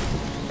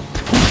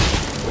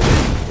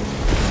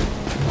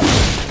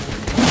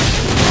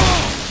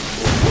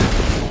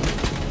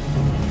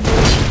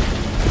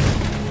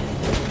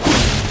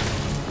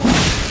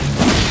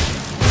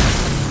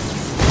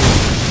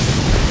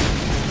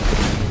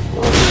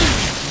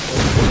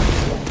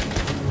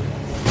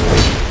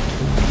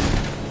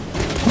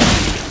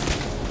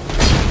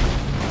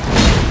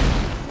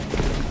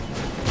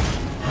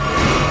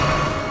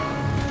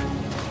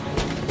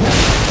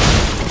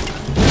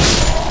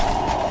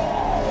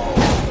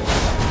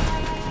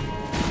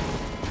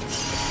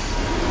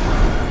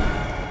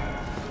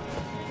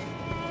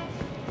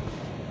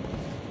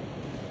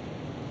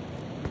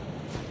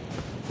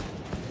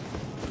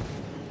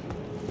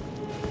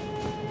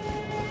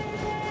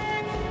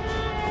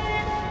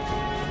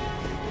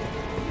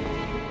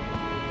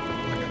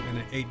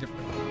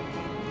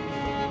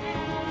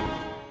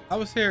 I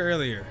was here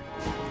earlier.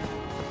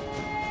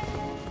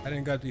 I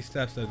didn't go up these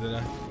steps though, did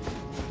I?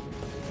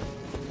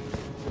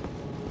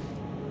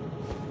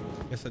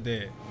 Yes, I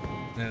did.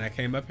 And then I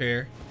came up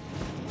here.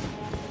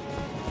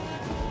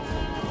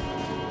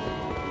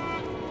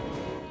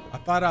 I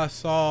thought I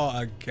saw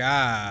a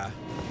guy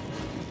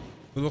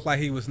who looked like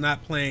he was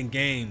not playing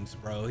games,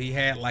 bro. He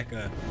had like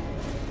a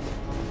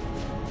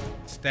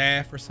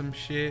staff or some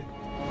shit.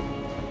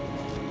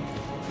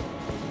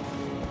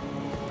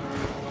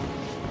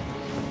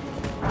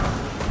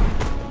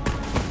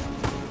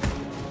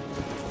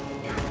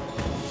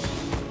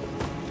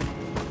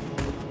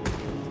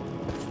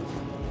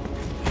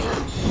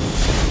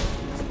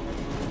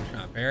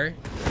 Barry. Okay,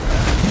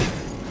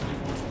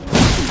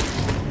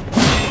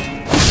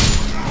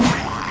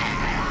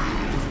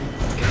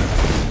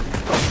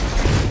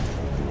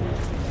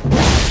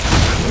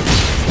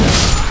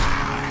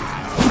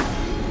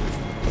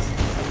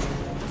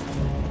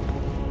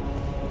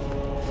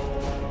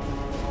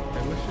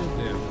 what should I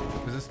do?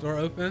 Is this door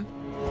open?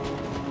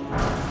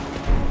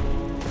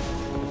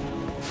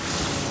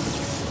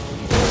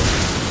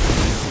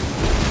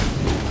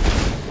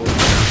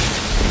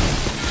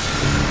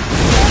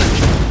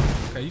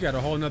 You got a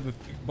whole nother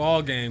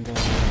ball game going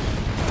on.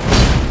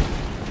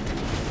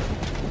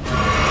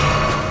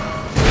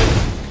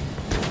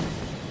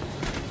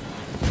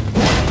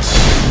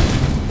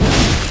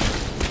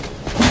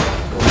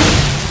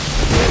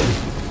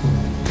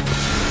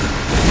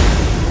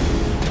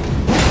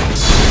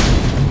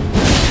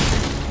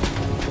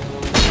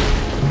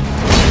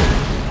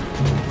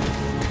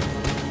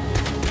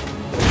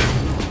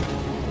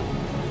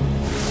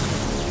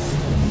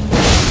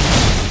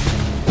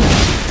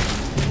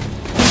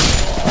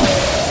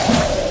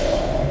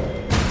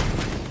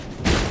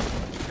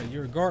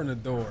 Guarding the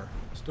door.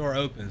 This door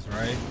opens,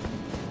 right?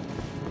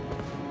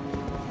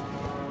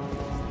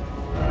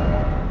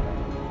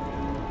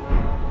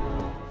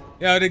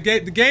 Yo, the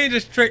game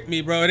just tricked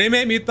me, bro. They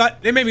made me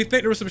think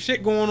there was some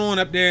shit going on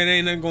up there and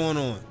ain't nothing going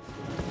on.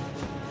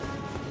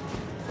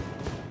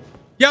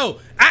 Yo,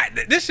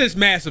 this shit's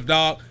massive,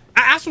 dog.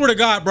 I swear to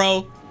God,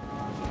 bro.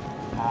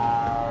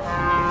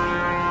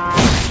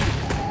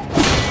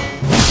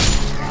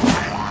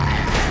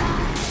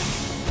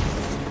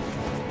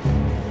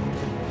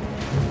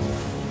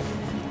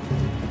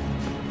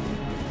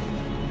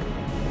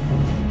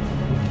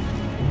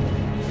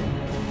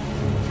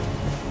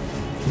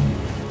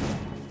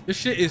 This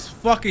shit is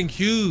fucking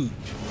huge.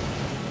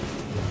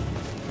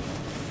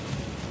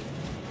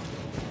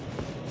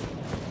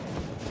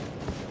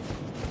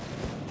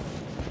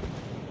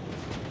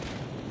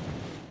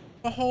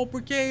 A whole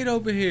brigade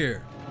over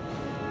here.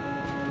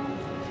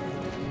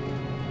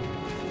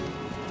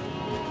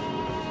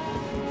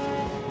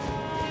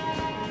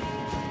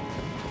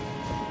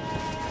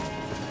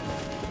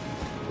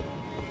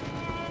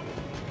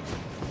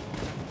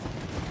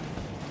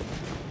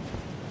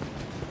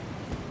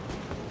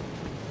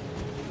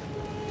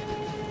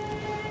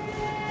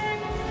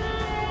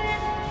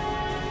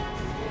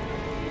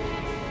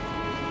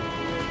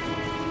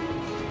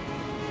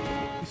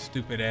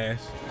 Stupid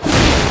ass.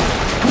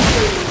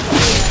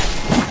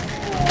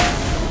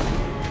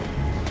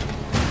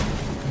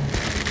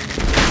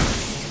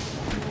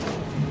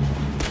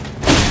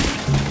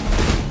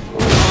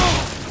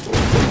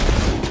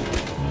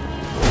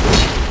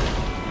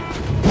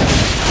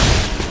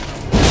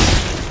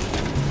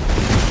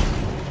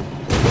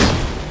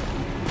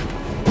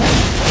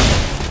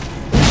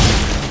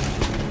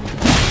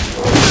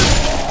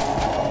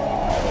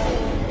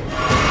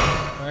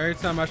 Every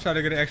time I try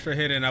to get an extra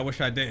hit in, I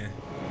wish I didn't.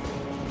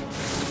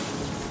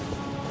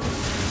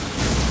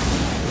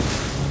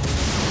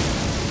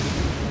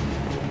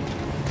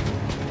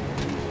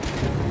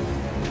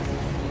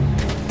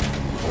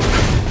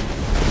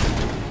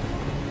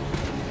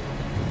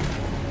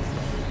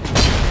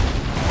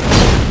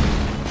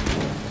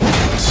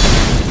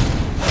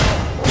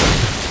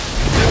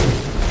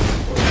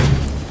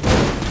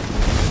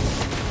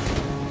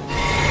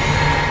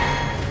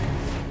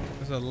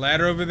 A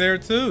ladder over there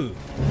too.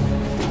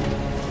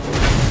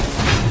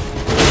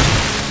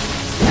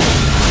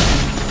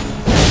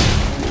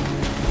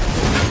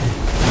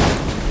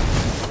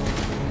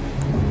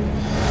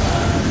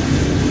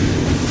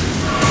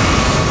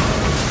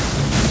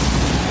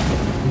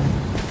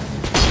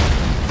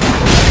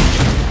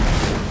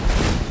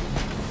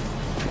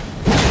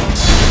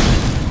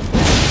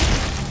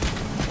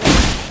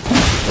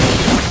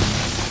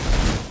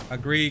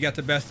 Agree, you got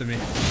the best of me.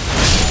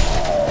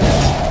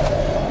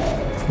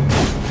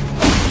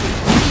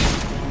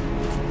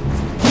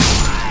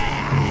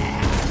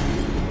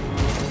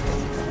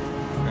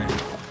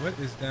 What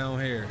is down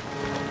here?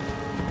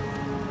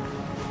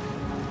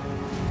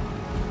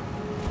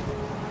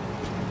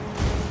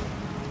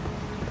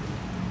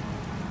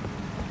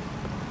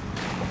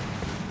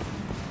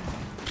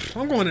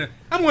 I'm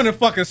going to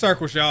fucking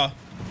circles, y'all.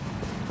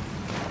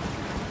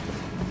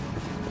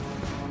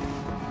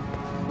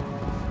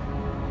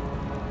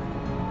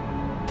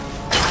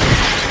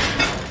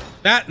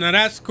 Now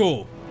that's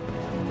cool.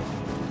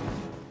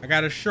 I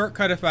got a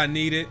shortcut if I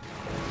need it.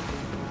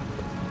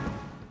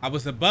 I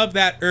was above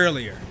that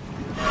earlier.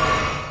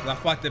 I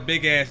fought the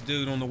big ass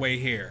dude on the way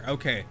here.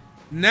 Okay.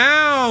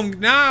 Now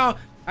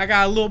I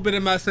got a little bit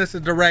of my sense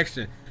of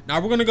direction.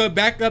 Now we're gonna go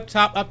back up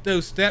top, up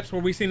those steps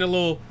where we seen a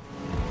little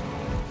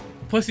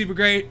pussy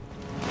brigade.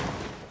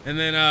 And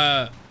then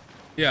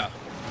yeah.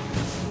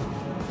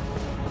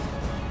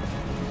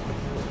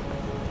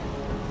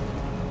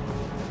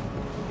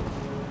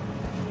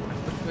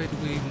 Which way do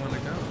we want to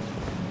go?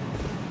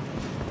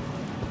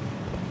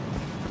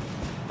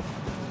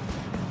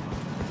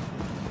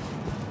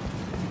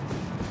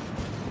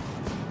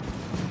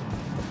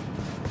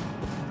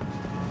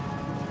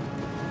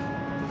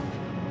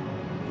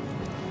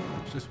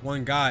 Just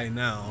one guy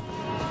now.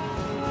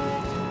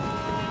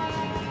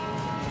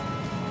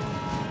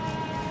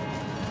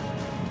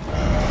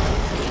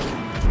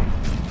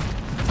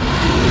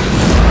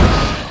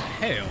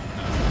 Hell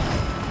no.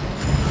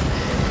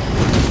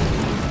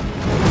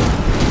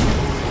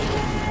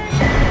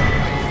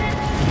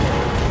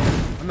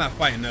 I'm not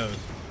fighting those.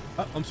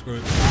 Oh, I'm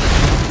screwed.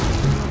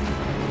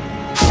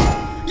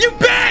 You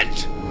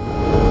bitch!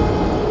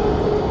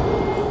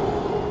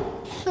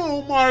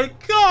 Oh my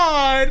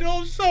God,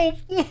 I'm so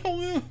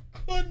oh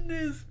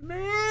goodness,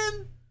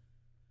 man.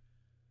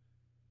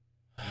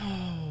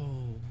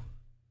 Oh,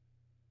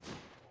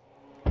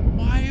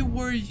 why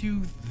were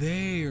you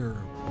there,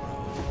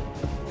 bro?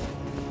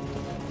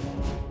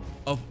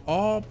 Of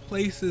all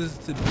places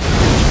to be.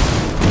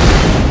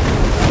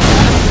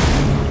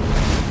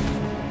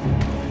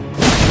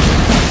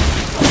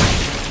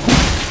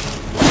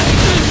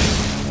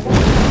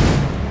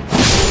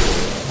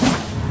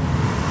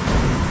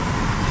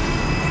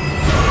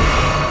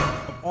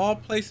 All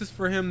places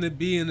for him to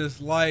be in his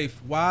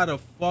life, why the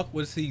fuck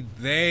was he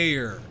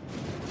there?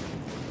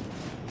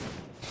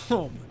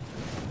 Oh my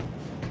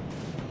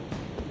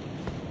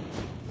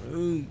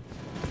God.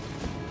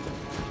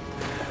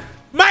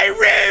 My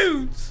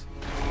roots!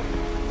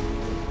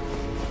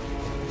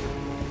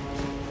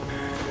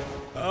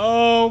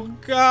 Oh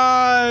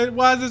God,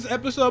 why is this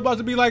episode about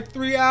to be like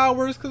 3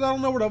 hours? Cause I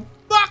don't know where the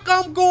fuck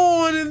I'm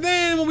going, and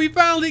then when we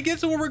finally get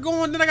to where we're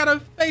going, then I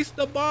gotta face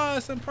the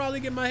boss and probably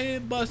get my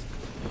head busted.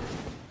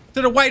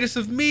 To the whitest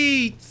of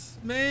meats,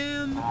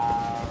 man.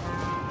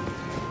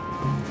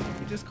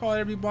 He just called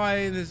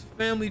everybody in his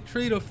family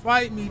tree to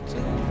fight me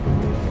too.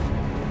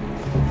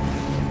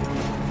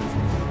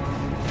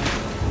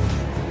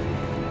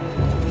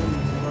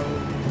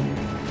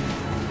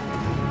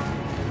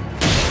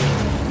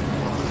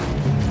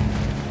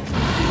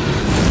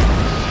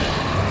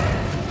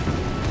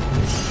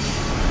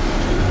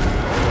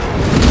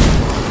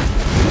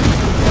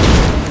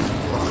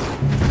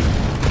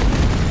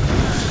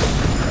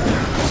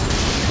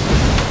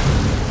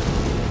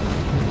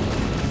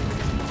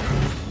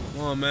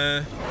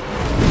 man.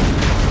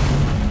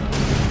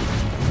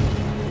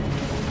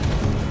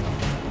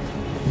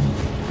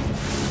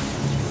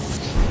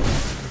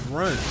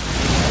 Run.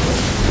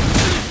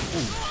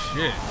 Oh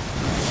shit.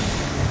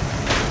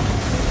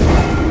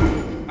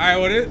 Alright,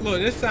 well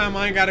look, this time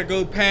I ain't gotta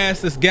go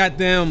past this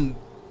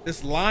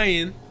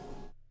lion.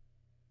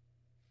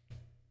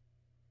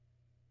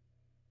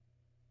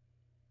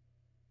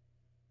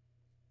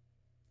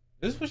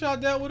 This what y'all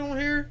dealt with on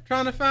here?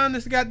 Trying to find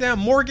this goddamn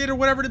Morgott or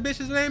whatever the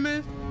bitch's name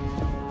is?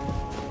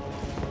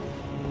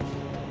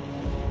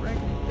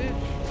 Raggedy bitch.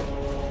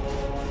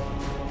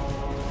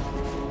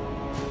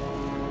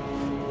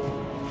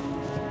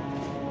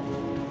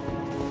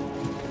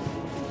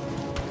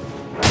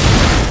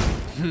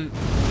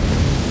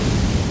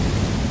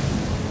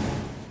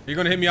 You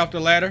gonna hit me off the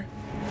ladder?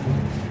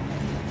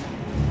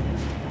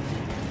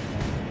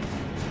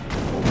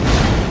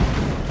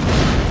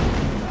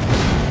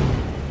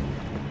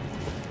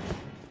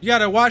 You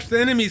gotta watch the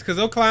enemies because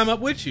they'll climb up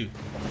with you.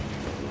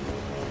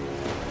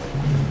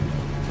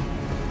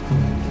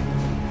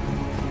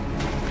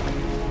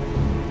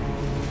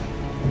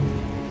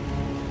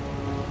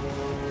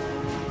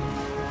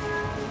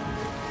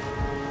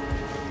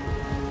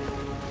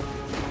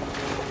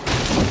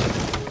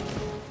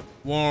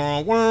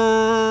 Wah, wah.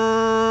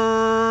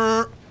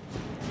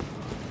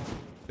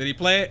 Did he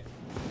play it?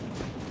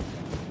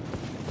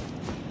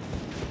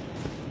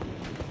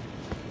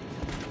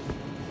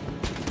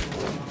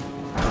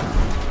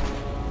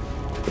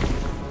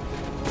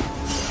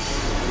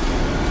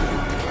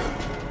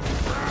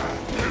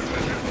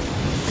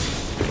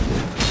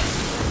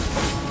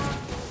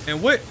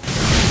 And what?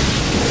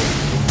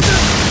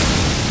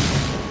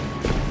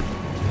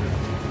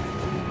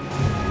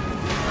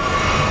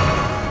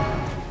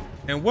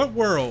 In what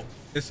world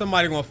is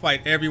somebody gonna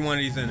fight every one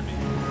of these enemies?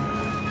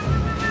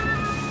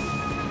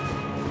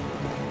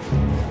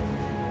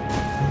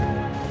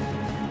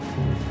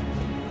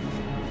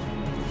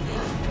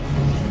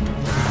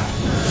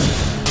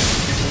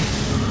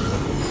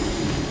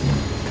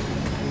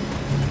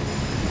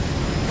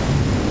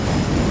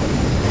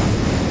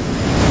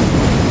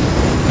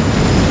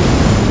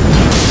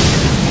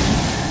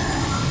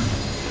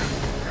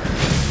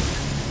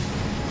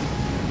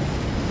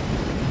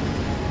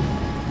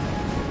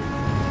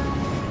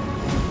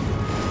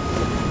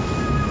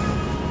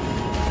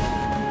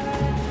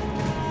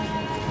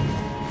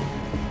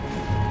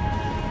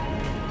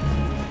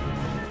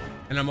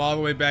 And I'm all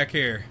the way back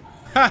here.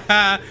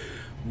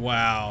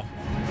 Wow.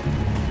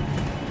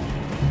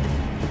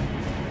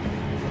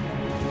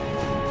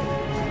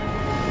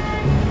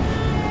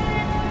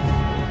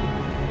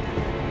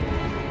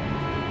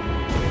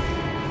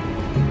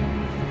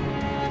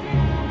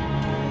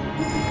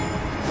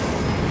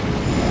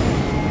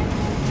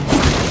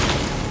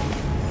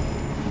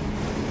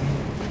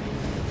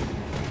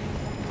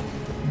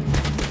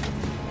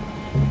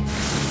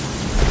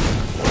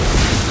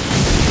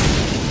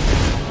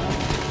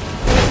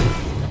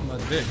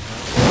 Dick,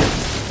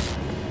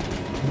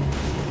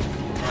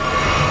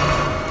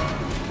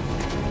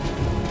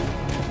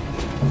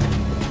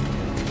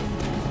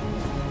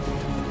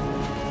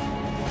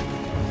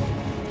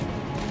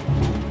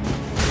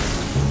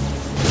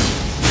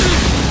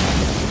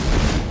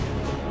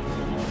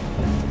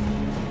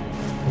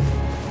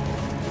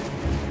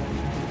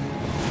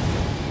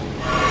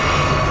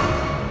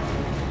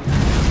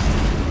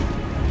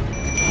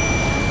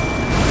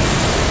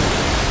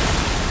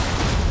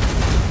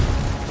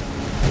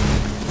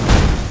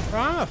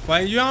 huh?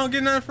 Fighting you, I don't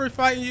get nothing for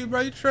fighting you, bro.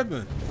 You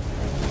tripping?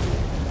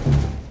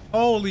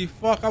 Holy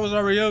fuck! I was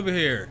already over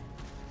here.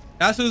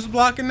 That's who's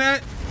blocking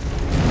that.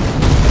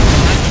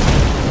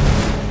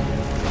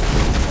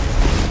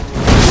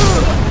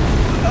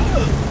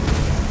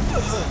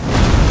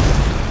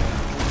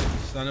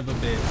 Son of a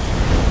bitch.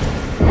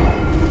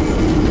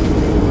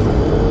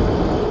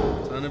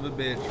 Son of a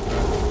bitch,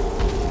 bro.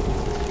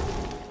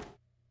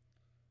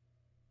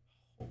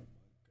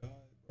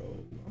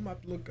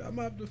 I'm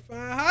gonna have to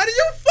find. How do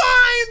you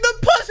find the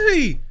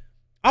pussy?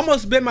 I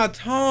almost bit my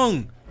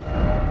tongue.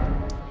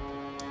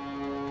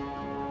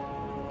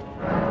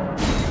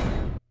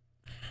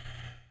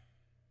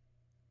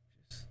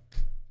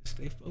 Just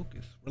stay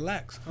focused.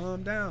 Relax.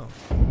 Calm down.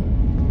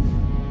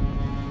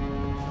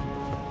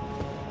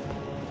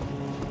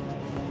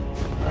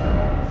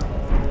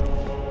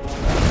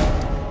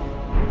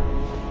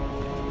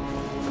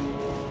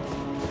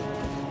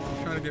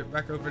 I'm trying to get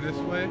back over this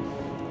way.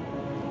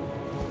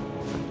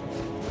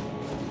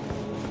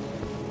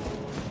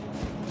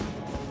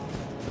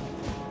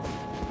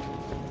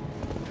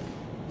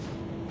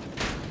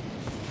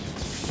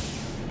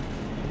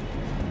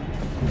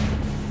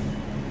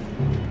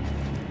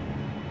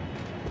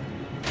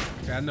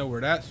 I know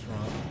where that's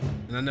from,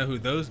 and I know who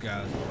those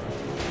guys are,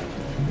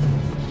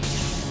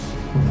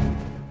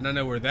 and I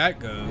know where that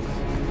goes,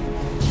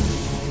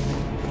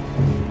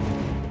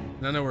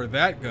 and I know where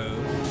that goes.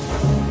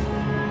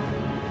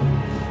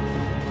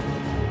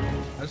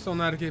 I just don't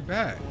know how to get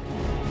back.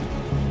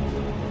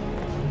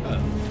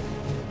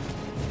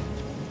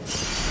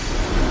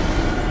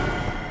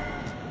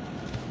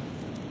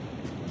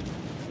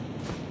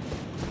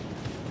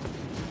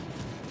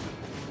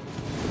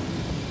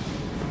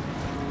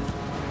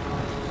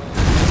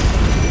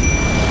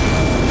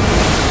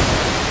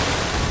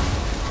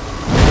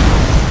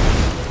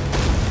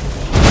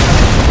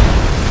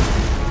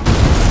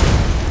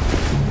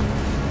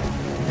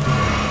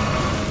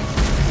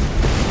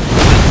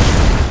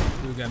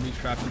 got me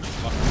trapped in the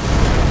fucking.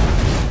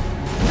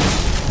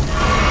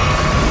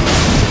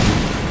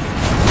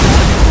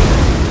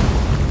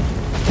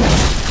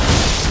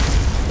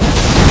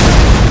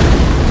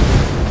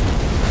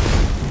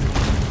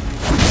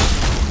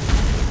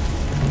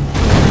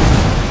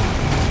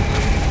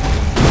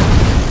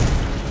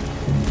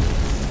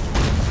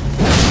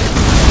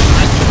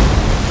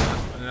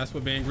 That's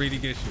what being greedy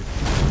gets you.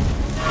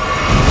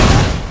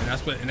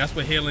 And that's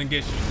what healing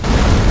gets you.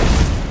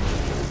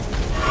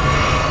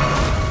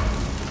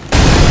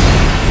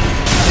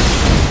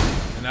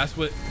 And that's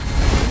what.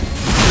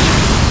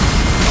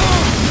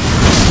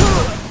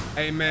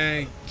 Hey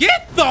man,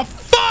 get the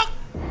fuck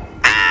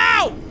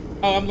out!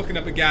 Oh, I'm looking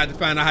up a guide to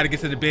find out how to get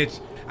to the bitch.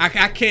 I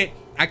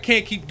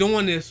can't keep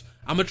doing this.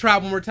 I'm gonna try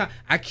one more time.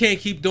 I can't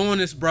keep doing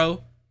this,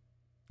 bro.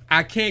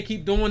 I can't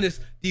keep doing this.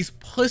 These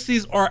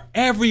pussies are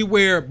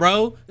everywhere,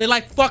 bro. They're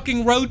like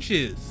fucking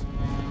roaches.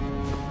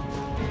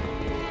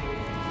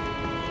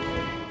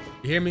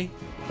 You hear me?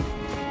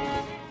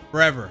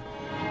 Forever.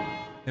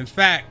 In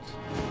fact,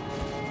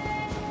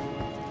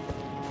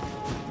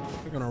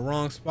 I'm in the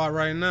wrong spot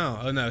right now.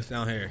 Oh no, it's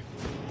down here.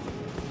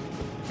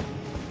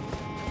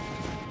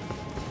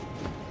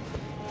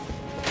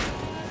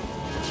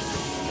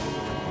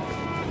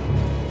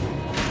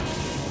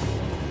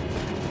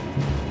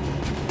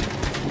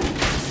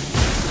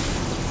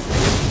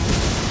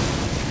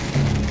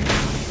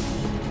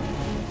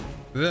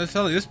 I'm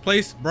telling you, this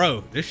place,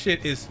 bro, this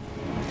shit is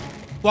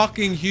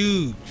fucking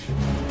huge.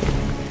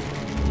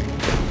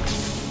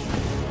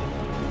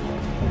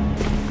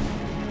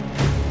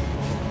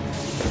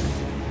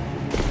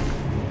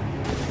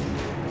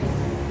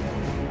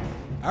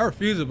 I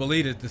refuse to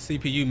believe that the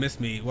CPU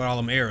missed me with all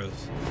them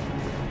arrows.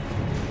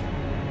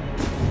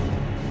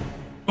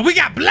 But we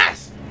got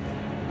blessed!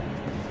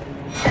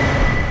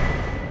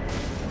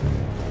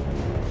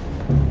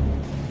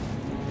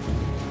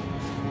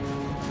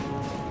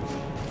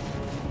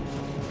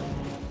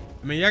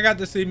 I mean, y'all got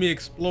to see me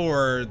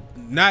explore,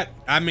 I'm not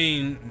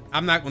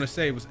going to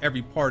say it was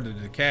every part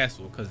of the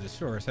castle, because it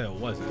sure as hell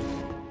wasn't.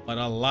 But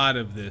a lot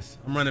of this.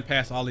 I'm running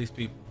past all these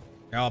people.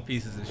 They're all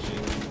pieces of shit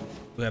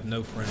who have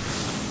no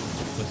friends.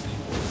 Pussy.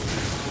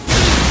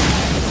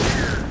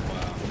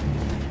 Wow.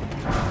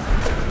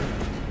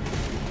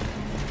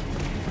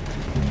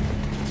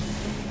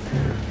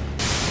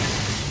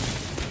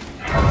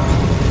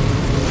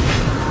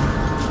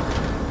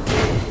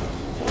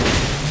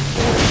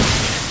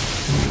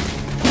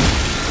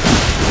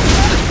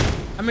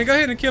 I mean, go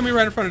ahead and kill me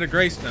right in front of the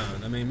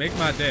gravestone. I mean, make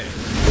my day.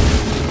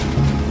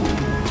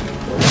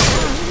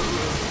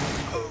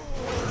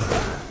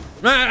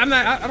 Man,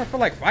 I don't feel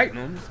like fighting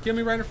them. Just kill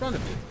me right in front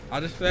of me.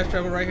 I'll just fast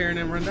travel right here and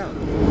then run down.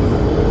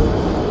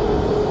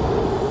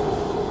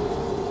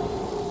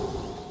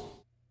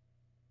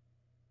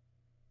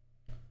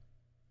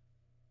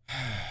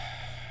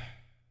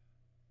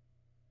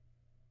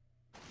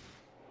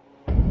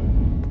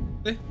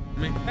 See? I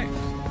mean, thanks.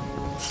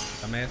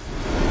 Dumbass.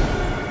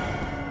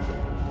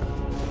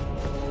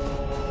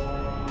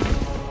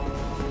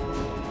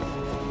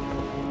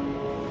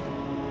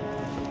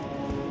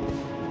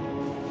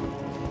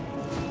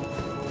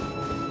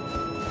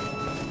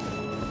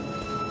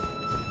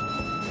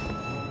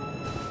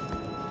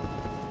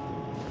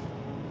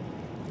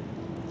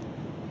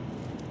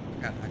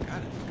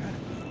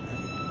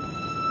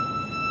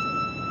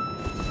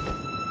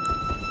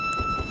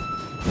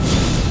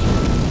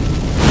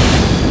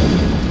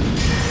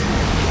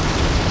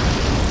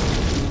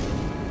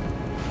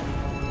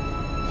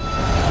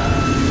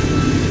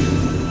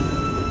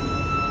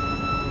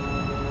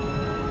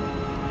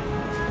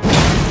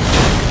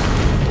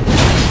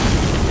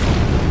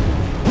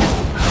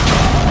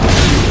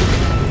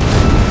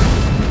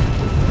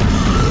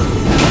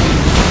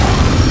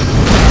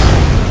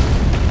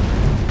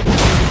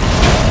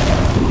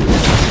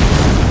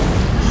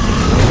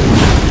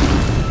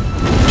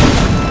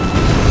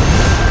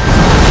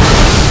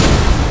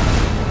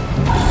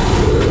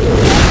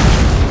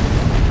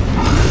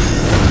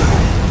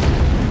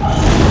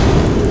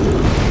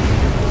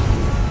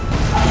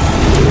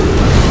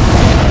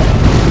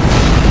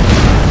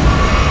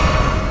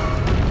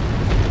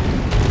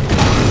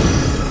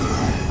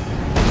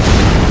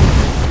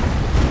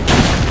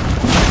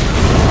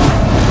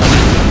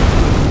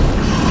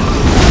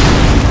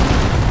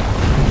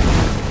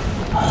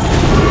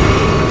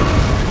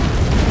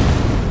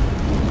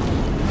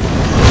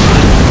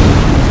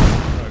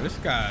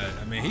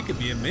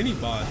 Mini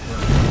boss, bro.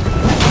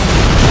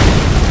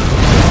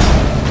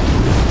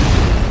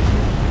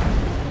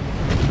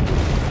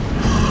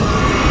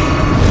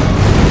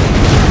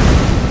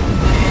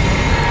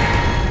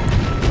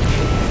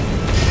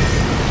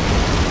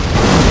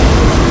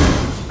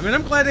 I mean,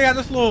 I'm glad they got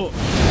this little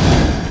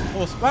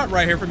spot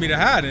right here for me to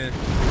hide in.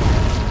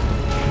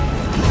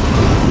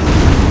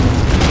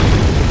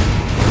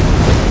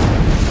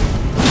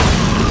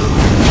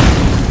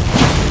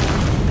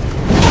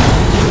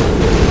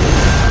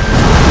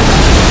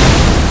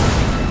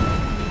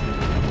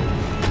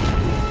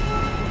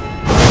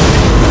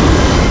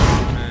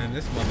 Man,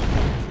 this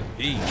motherfucker's a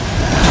beast.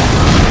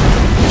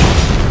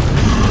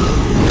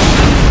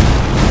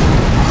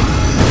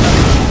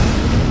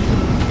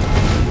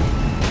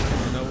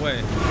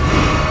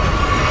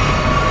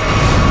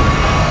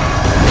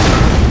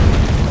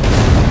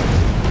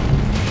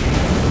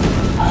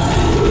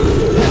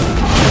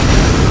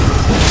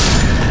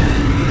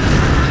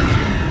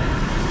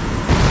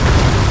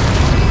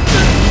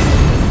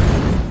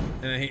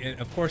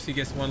 Of course he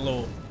gets one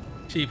little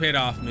cheap hit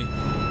off me.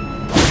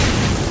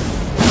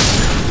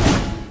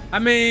 I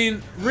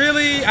mean,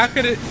 really? I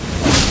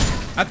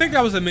think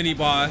that was a mini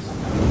boss.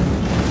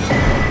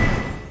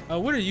 Oh,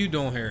 what are you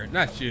doing here?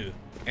 Not you.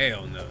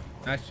 Hell no.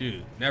 Not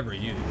you. Never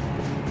you.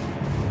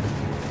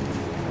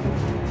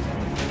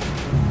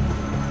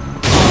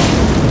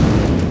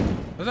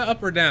 Was that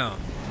up or down?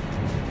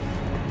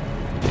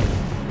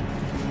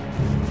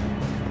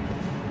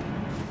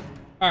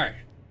 All right.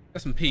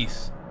 That's some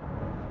peace.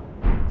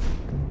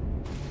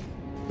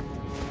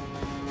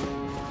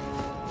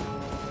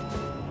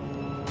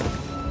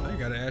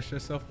 You gotta ask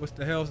yourself, what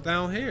the hell's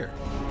down here?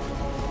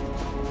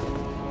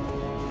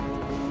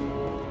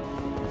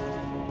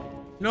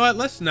 You know what?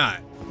 Let's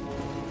not.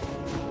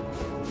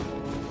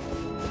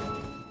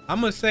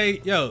 I'm gonna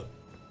say, yo,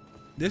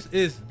 this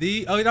is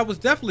the. Oh, that was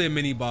definitely a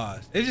mini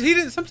boss. It just, he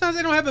didn't. Sometimes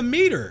they don't have a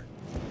meter.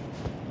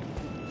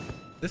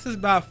 This is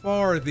by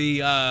far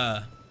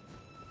the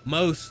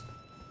most,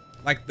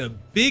 like the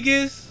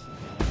biggest,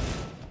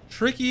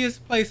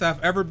 trickiest place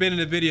I've ever been in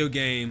a video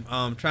game.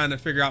 Trying to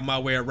figure out my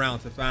way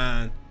around to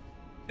find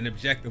an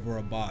objective or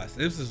a boss.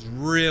 This is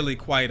really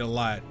quite a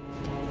lot.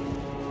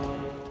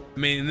 I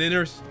mean, and then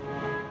there's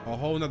a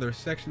whole nother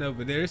section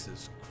over there. This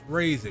is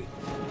crazy.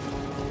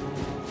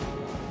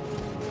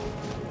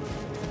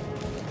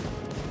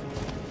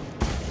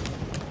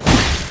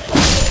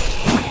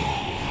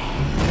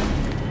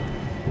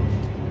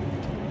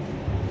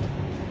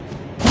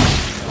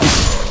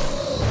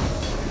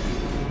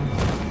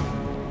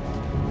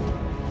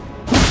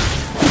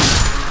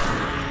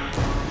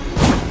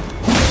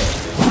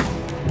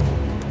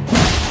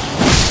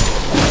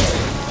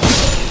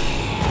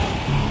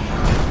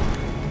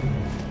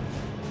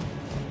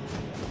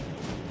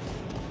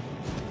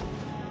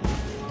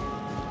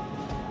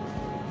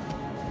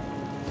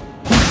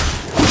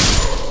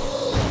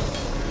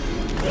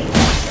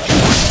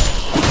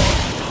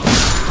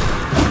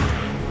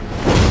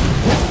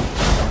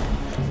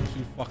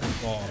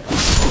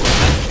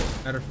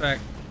 Matter of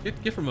fact,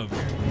 get from over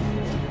here.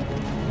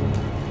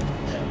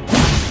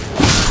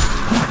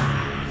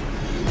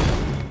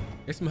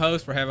 Get some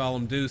hoes for having all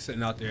them dudes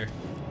sitting out there.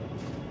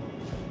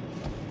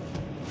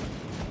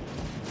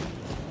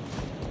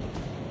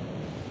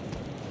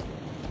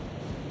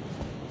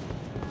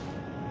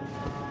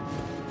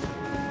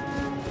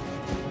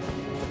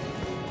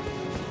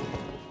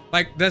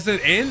 Like, does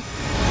it end?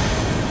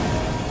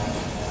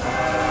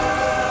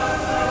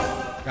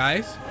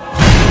 Guys?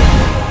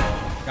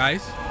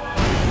 Guys?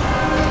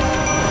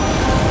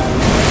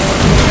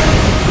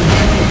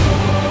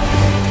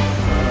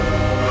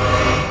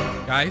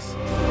 Guys?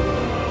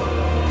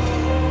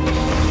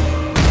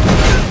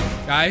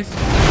 Guys?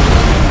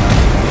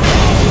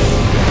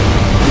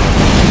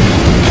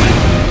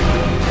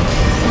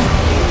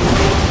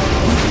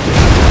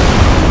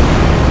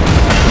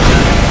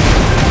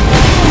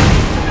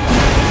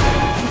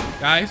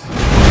 Guys?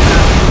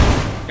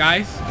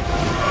 Guys?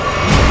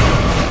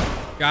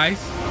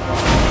 Guys?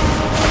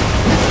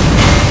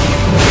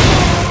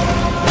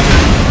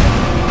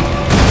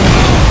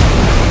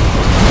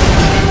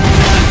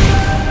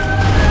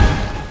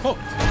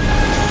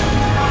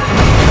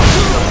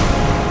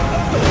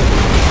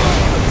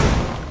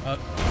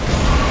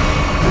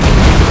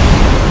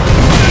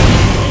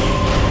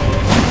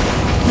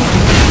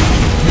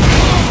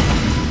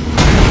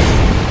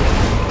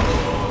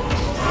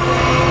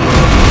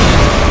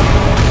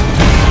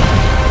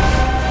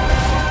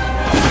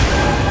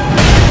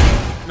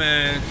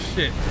 Man,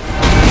 shit.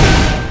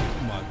 Oh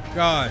my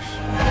gosh.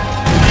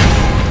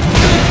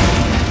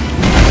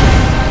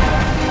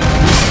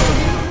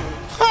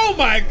 Oh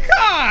my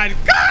god!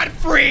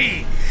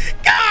 Godfrey!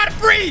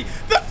 Godfrey!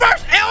 The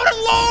first Elden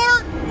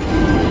Lord!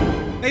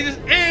 They just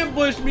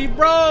ambushed me,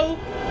 bro!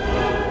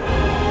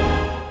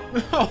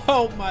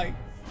 Oh my.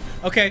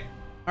 Okay.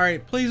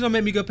 Alright, please don't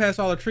make me go past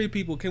all the tree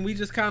people. Can we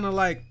just kind of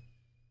like.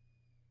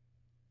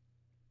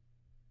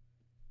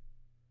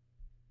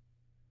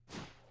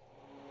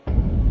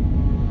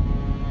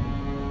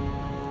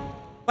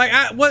 Like,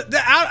 I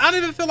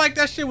didn't even feel like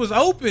that shit was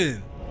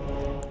open.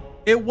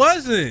 It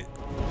wasn't.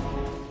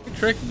 You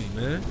tricked me,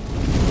 man.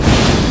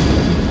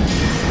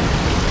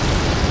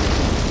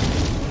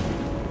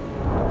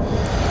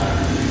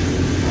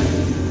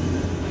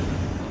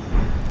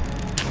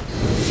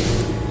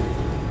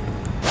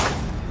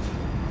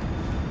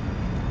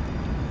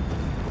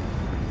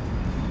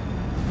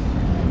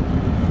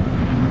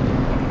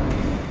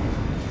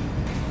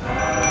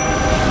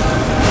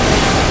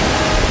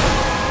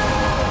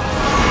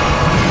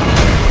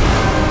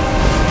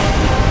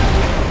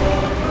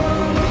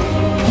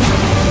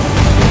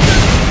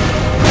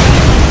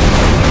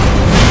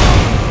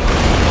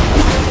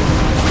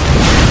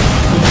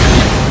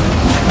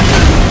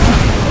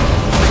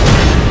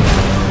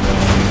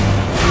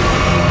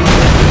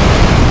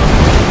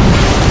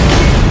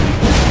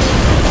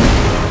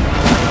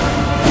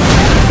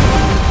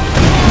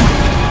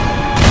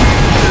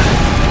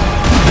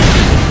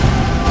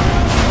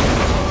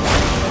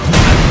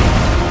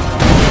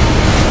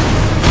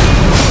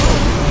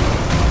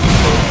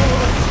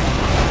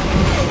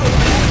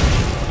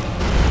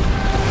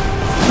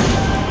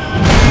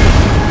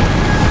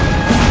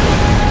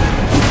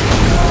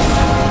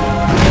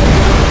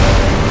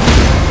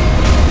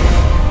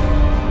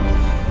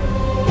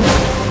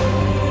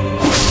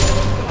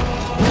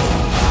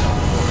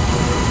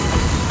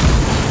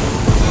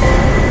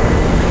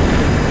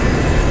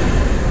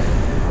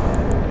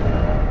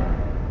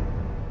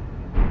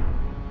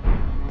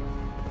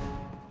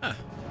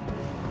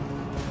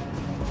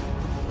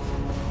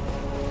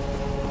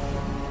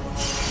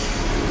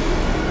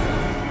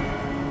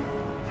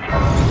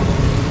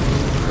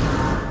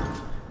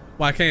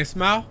 Why I can't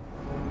smile?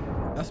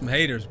 That's some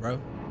haters, bro.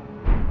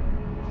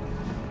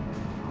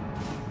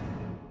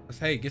 That's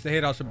hate. Get the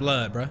hate out your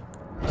blood, bro.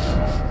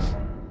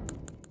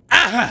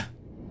 Ah!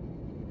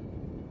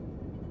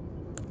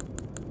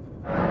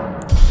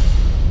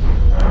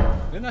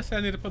 Didn't I say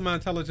I need to put my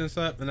intelligence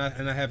up, and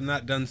I have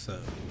not done so.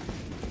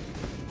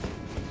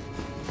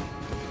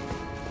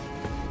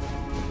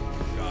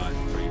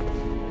 Godfrey.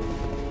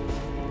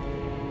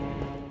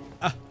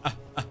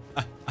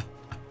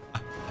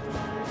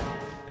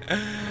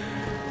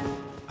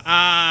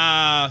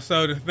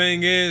 So the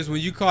thing is,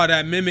 when you call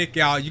that mimic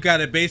out, you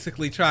gotta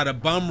basically try to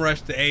bum rush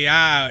the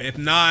AI. If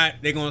not,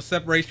 they're gonna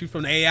separate you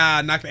from the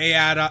AI, knock the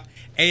AI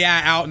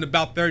out in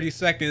about 30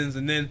 seconds,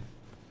 and then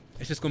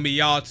it's just gonna be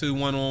y'all two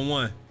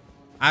one-on-one.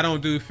 I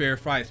don't do fair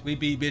fights. We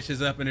beat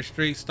bitches up in the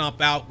street, stomp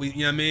out, you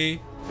know what I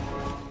mean?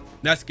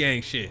 Nuts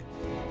gang shit.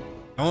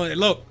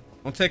 Look,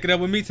 don't take it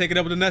up with me, take it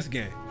up with the Nuts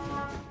gang.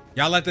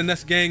 Y'all let the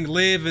Nuts gang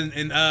live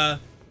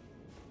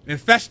and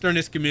fester in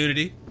this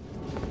community.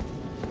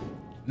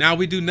 Now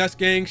we do Nuts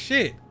gang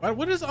shit.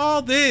 What is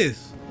all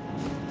this?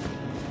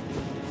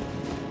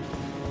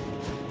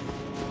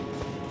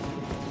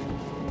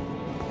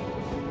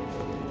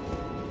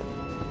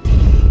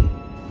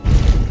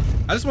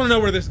 I just want to know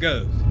where this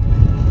goes.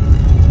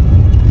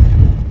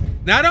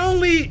 Not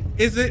only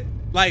is it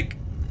like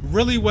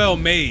really well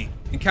made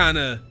and kind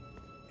of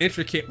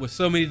intricate with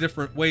so many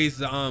different ways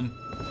to,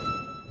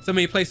 so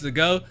many places to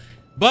go,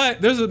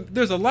 but there's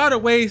a lot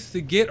of ways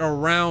to get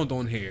around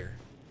on here.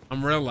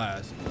 I'm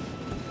realizing.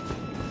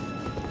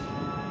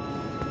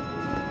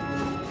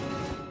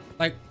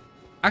 Like,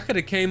 I could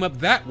have came up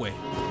that way.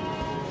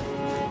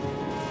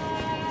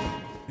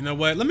 You know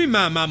what? Let me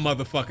mind my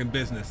motherfucking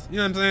business. You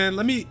know what I'm saying?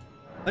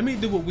 Let me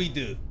do what we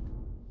do.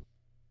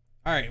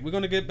 All right, we're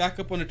gonna get back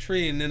up on the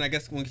tree, and then I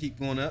guess we're gonna keep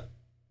going up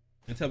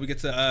until we get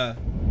to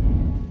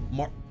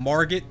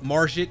Morgott,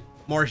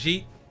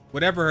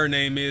 whatever her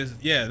name is.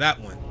 Yeah,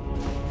 that one.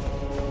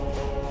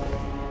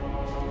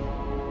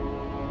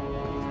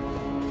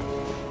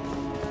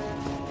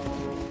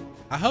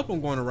 I hope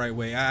I'm going the right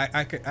way.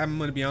 I'm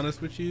gonna be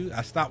honest with you.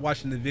 I stopped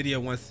watching the video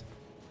once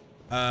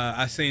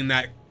I seen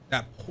that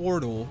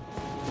portal,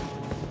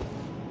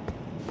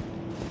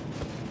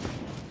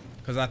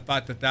 because I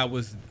thought that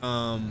was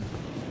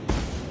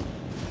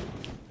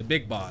the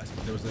big boss.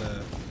 But there was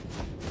a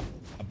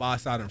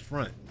boss out in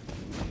front.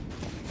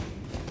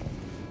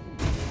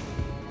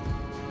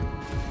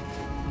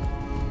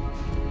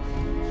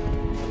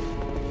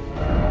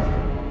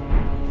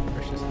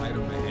 Precious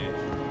item ahead.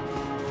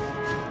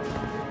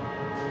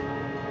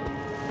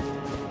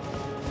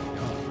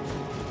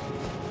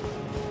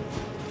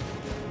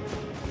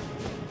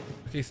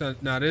 Okay, so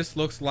now this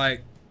looks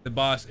like the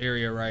boss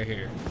area right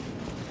here.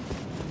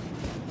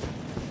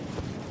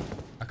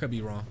 I could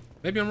be wrong.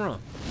 Maybe I'm wrong.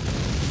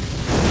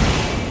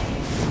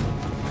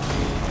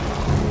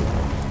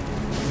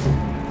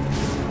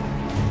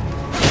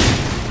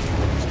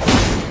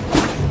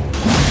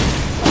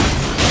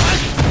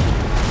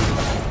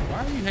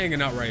 Why are you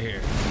hanging out right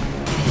here?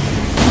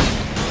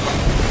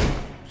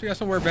 You got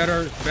somewhere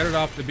better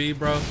off to be,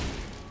 bro.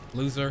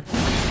 Loser.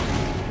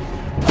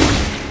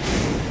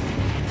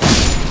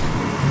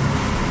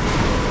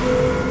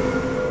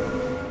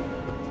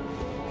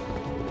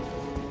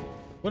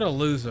 What a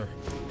loser.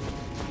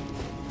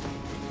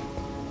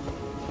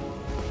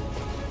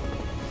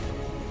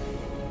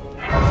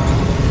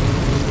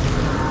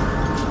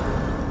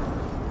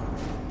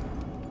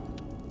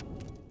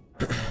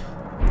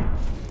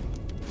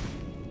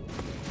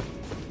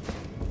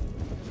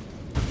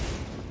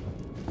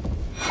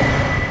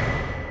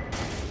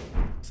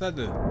 What's that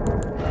do?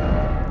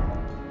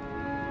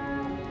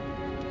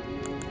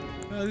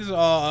 Oh, these are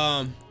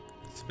all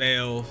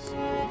spells.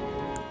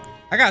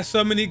 I got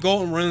so many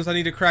golden runes I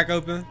need to crack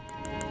open.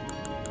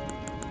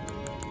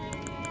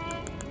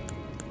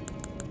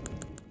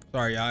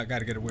 Sorry, y'all. I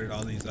gotta get rid of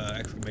all these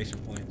exclamation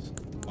points.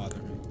 Bother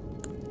me.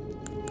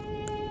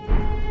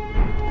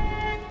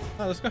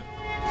 Oh, let's go.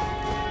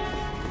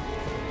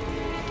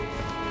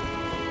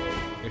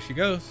 Here she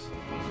goes.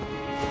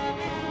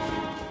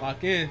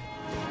 Lock in.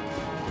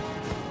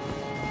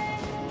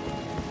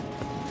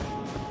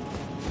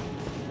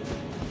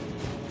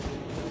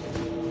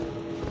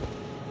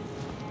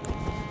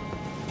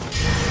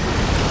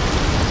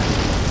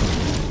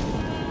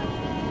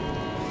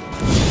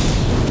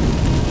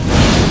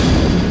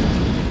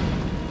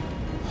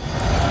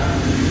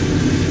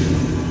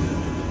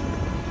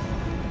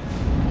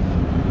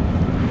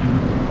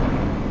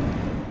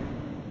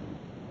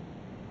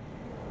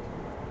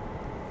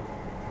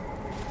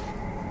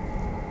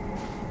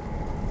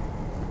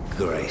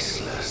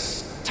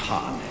 Graceless,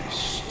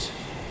 tarnished.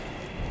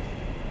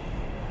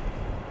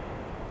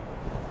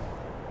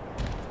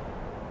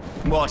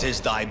 What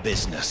is thy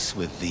business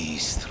with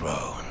these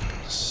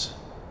thrones?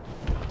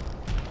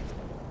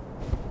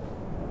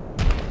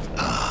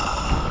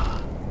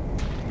 Ah,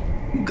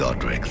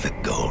 Godric the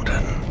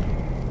Golden.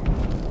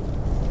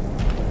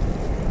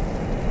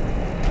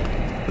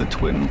 The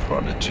twin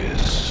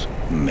prodigies,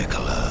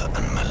 Mikola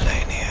and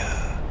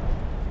Melania.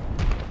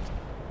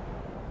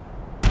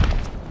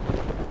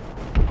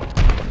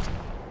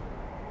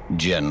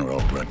 General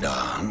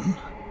Radahn,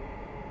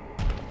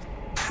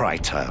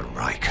 Praetor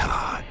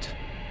Rykard,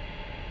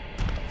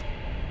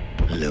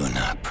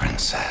 Luna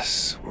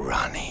Princess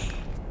Rani,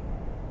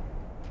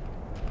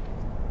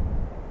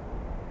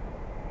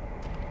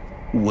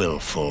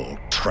 willful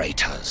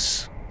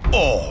traitors,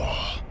 all.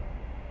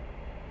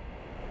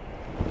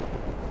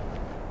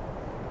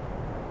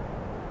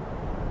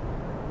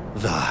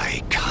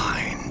 Thy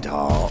kind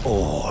are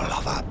all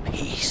of a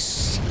piece.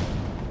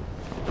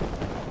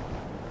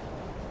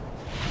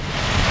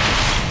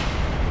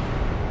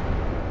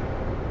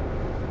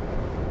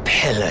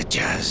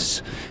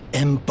 Pillagers,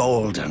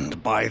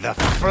 emboldened by the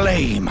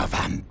flame of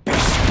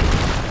ambition.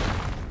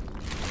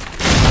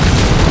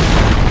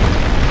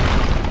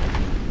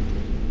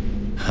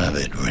 Have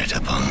it writ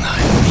upon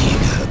thy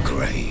meager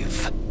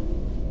grave.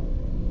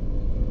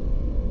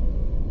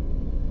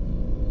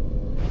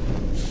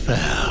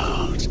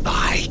 Felled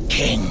thy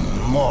King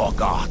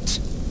Morgott,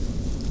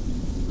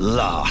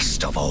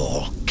 last of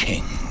all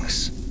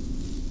kings.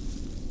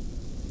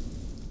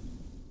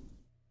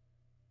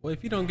 Well,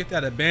 if you don't get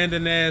that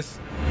abandoned ass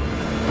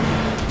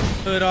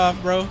hood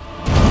off, bro.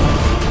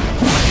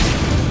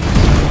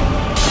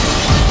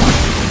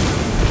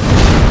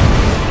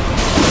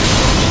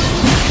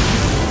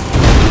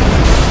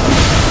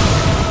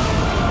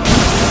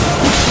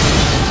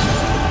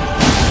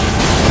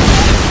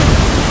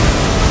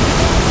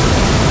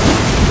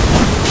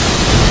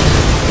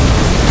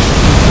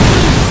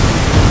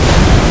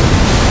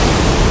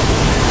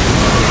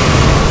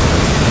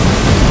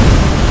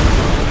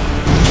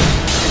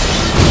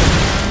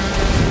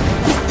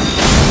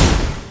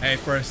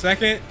 For a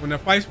second, when the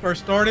fights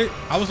first started,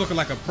 I was looking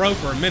like a pro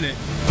for a minute.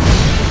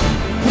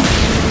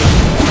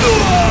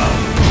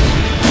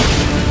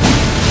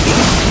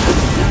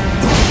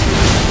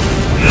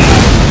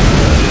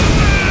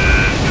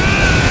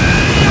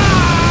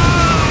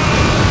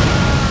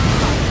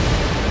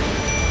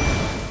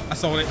 I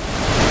saw it.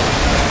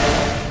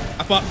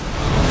 I fought.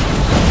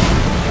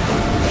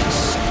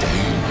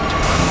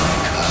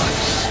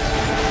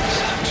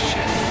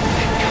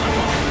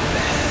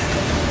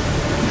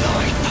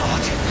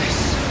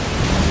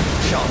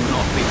 Shall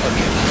not be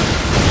forgiven.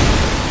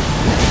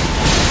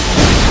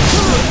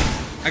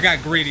 I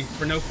got greedy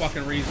for no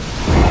fucking reason.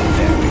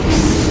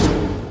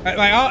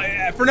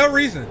 For no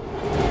reason.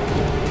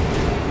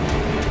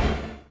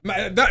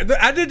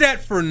 I did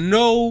that for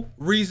no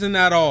reason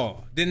at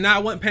all. Did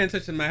not want paying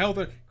attention to my health.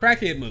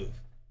 Crackhead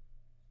move.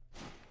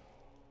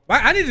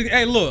 I need to.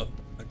 Hey, look.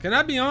 Can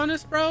I be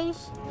honest,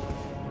 bros?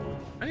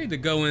 I need to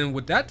go in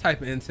with that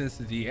type of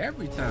intensity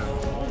every time.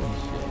 Holy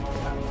shit.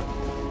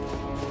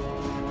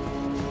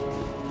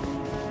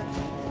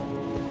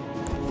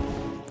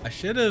 I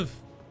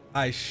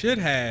should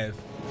have.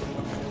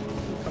 Okay,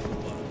 a couple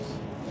buffs.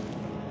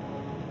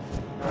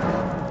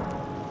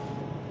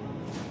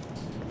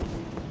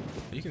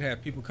 You can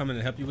have people come in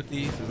and help you with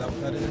these. Is that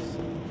what that is?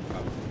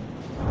 Probably.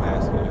 I'm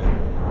asking you.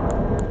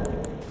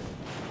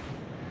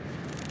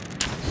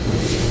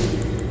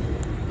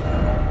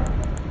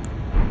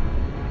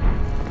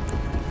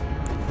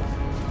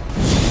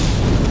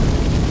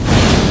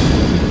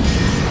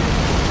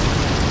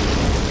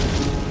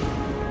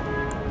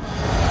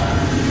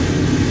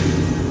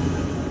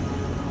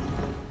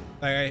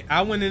 Like,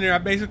 I went in there, I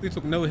basically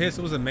took no hits.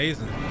 It was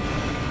amazing.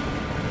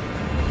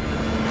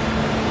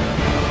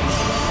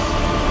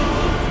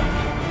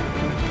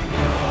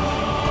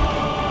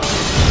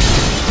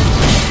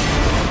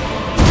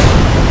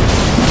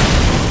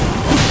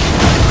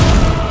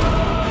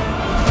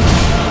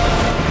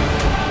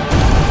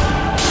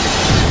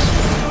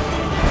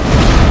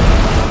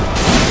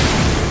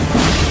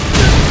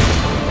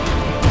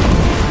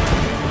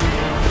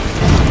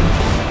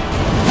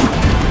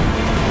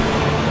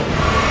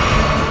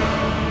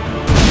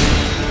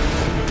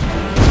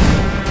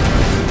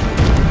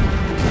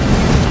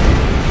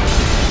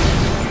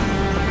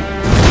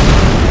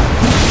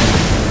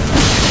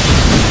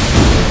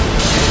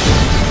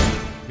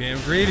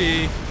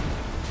 Greedy.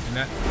 And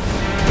that.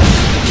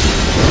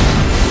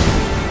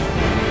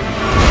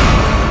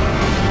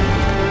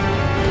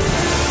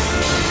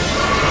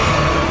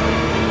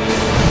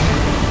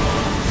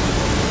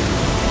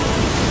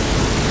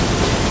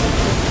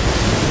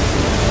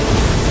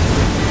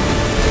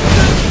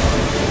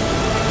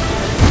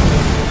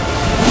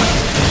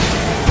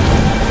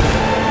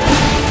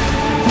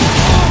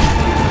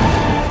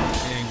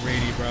 Getting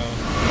greedy, bro.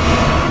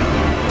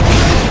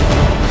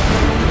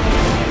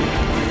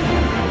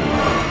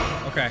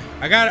 Okay,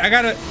 I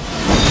gotta.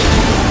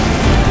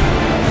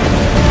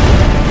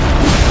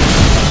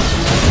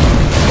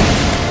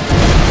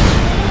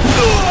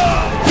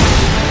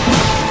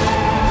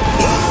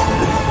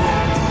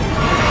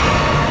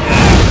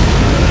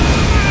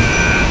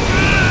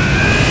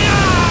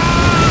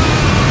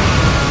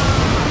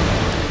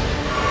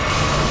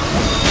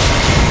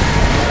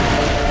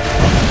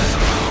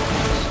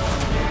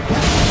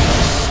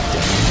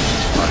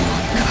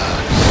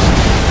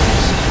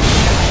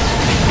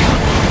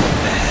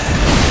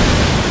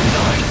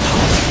 Thy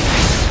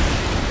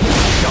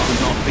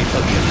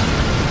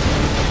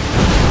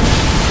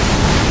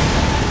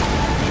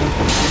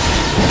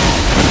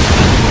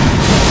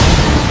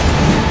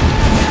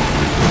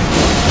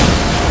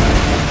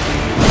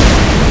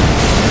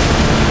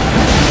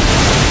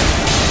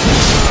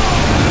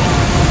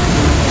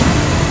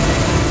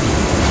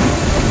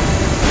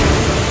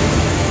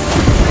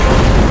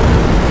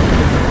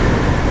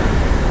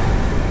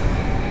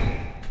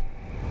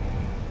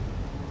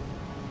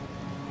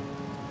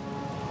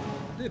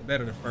did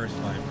better the first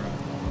fight, bro.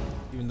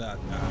 Even though I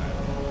died. I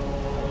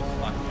was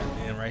fucking at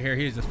the end right here.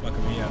 He was just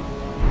fucking me up.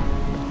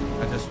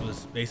 I just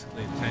was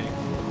basically a tank.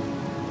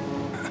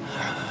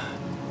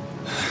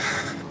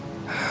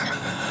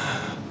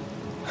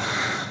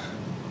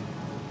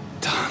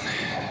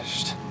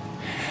 Tarnished.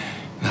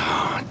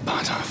 Thou art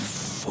but a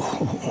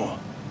fool.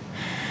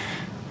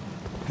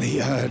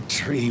 The Erd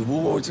Tree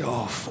wards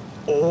off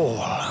all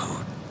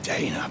who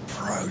deign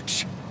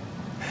approach.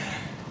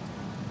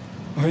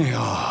 We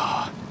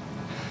are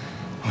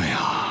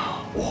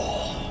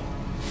all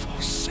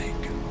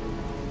forsaken.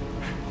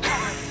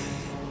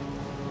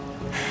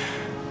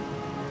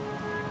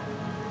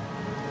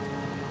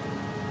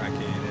 I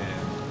can't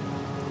have.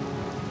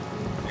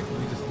 Hey, can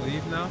we just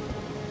leave now?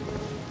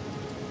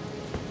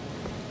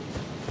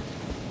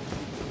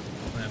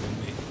 Play with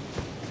me.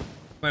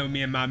 Play with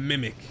me and my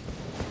mimic.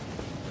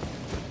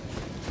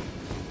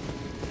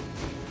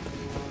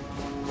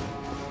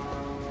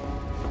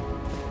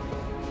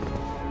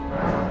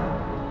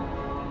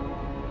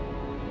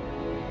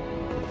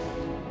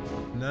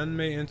 None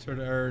may enter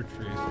the Erd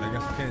Tree, so I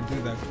guess I can't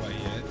do that quite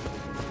yet.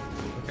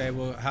 Okay,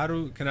 well,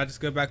 can I just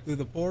go back through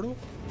the portal?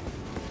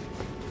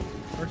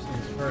 First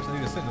things first, I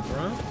need to sit in the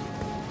throne.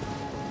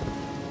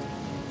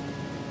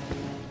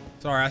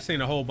 Sorry, I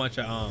seen a whole bunch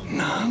of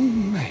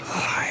None may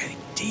thy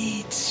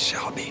deeds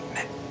shall be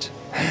met.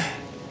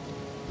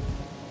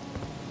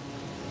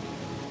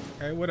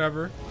 Okay,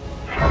 whatever.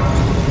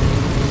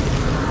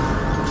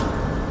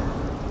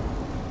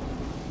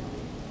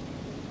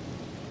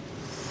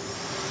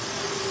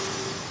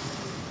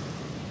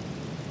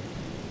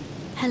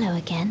 Hello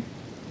again,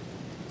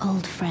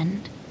 old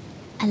friend.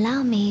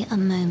 Allow me a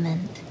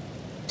moment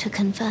to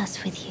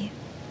converse with you.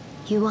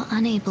 You were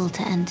unable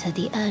to enter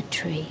the Erd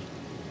Tree,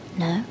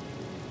 no?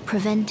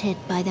 Prevented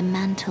by the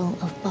mantle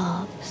of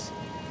barbs.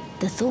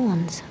 The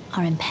thorns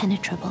are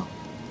impenetrable,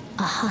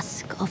 a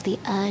husk of the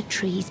Erd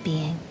Tree's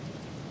being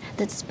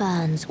that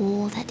spurns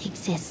all that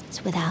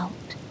exists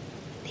without.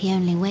 The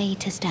only way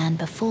to stand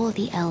before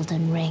the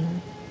Elden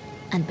Ring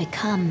and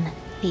become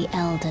the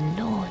Elden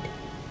Lord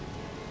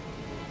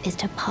is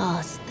to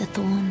pass the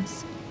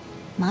thorns.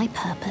 My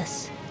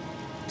purpose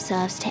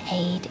serves to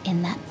aid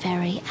in that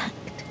very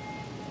act.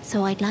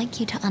 So I'd like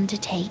you to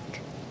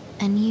undertake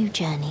a new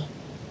journey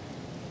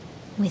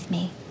with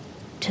me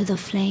to the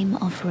Flame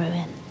of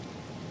Ruin,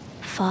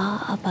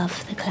 far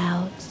above the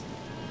clouds,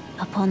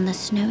 upon the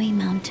snowy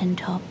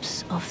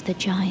mountaintops of the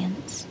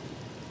giants.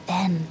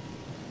 Then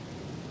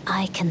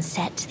I can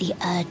set the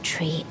Erd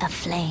Tree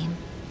aflame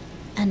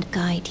and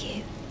guide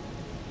you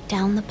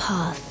down the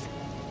path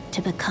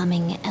to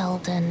becoming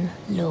Elden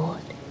Lord.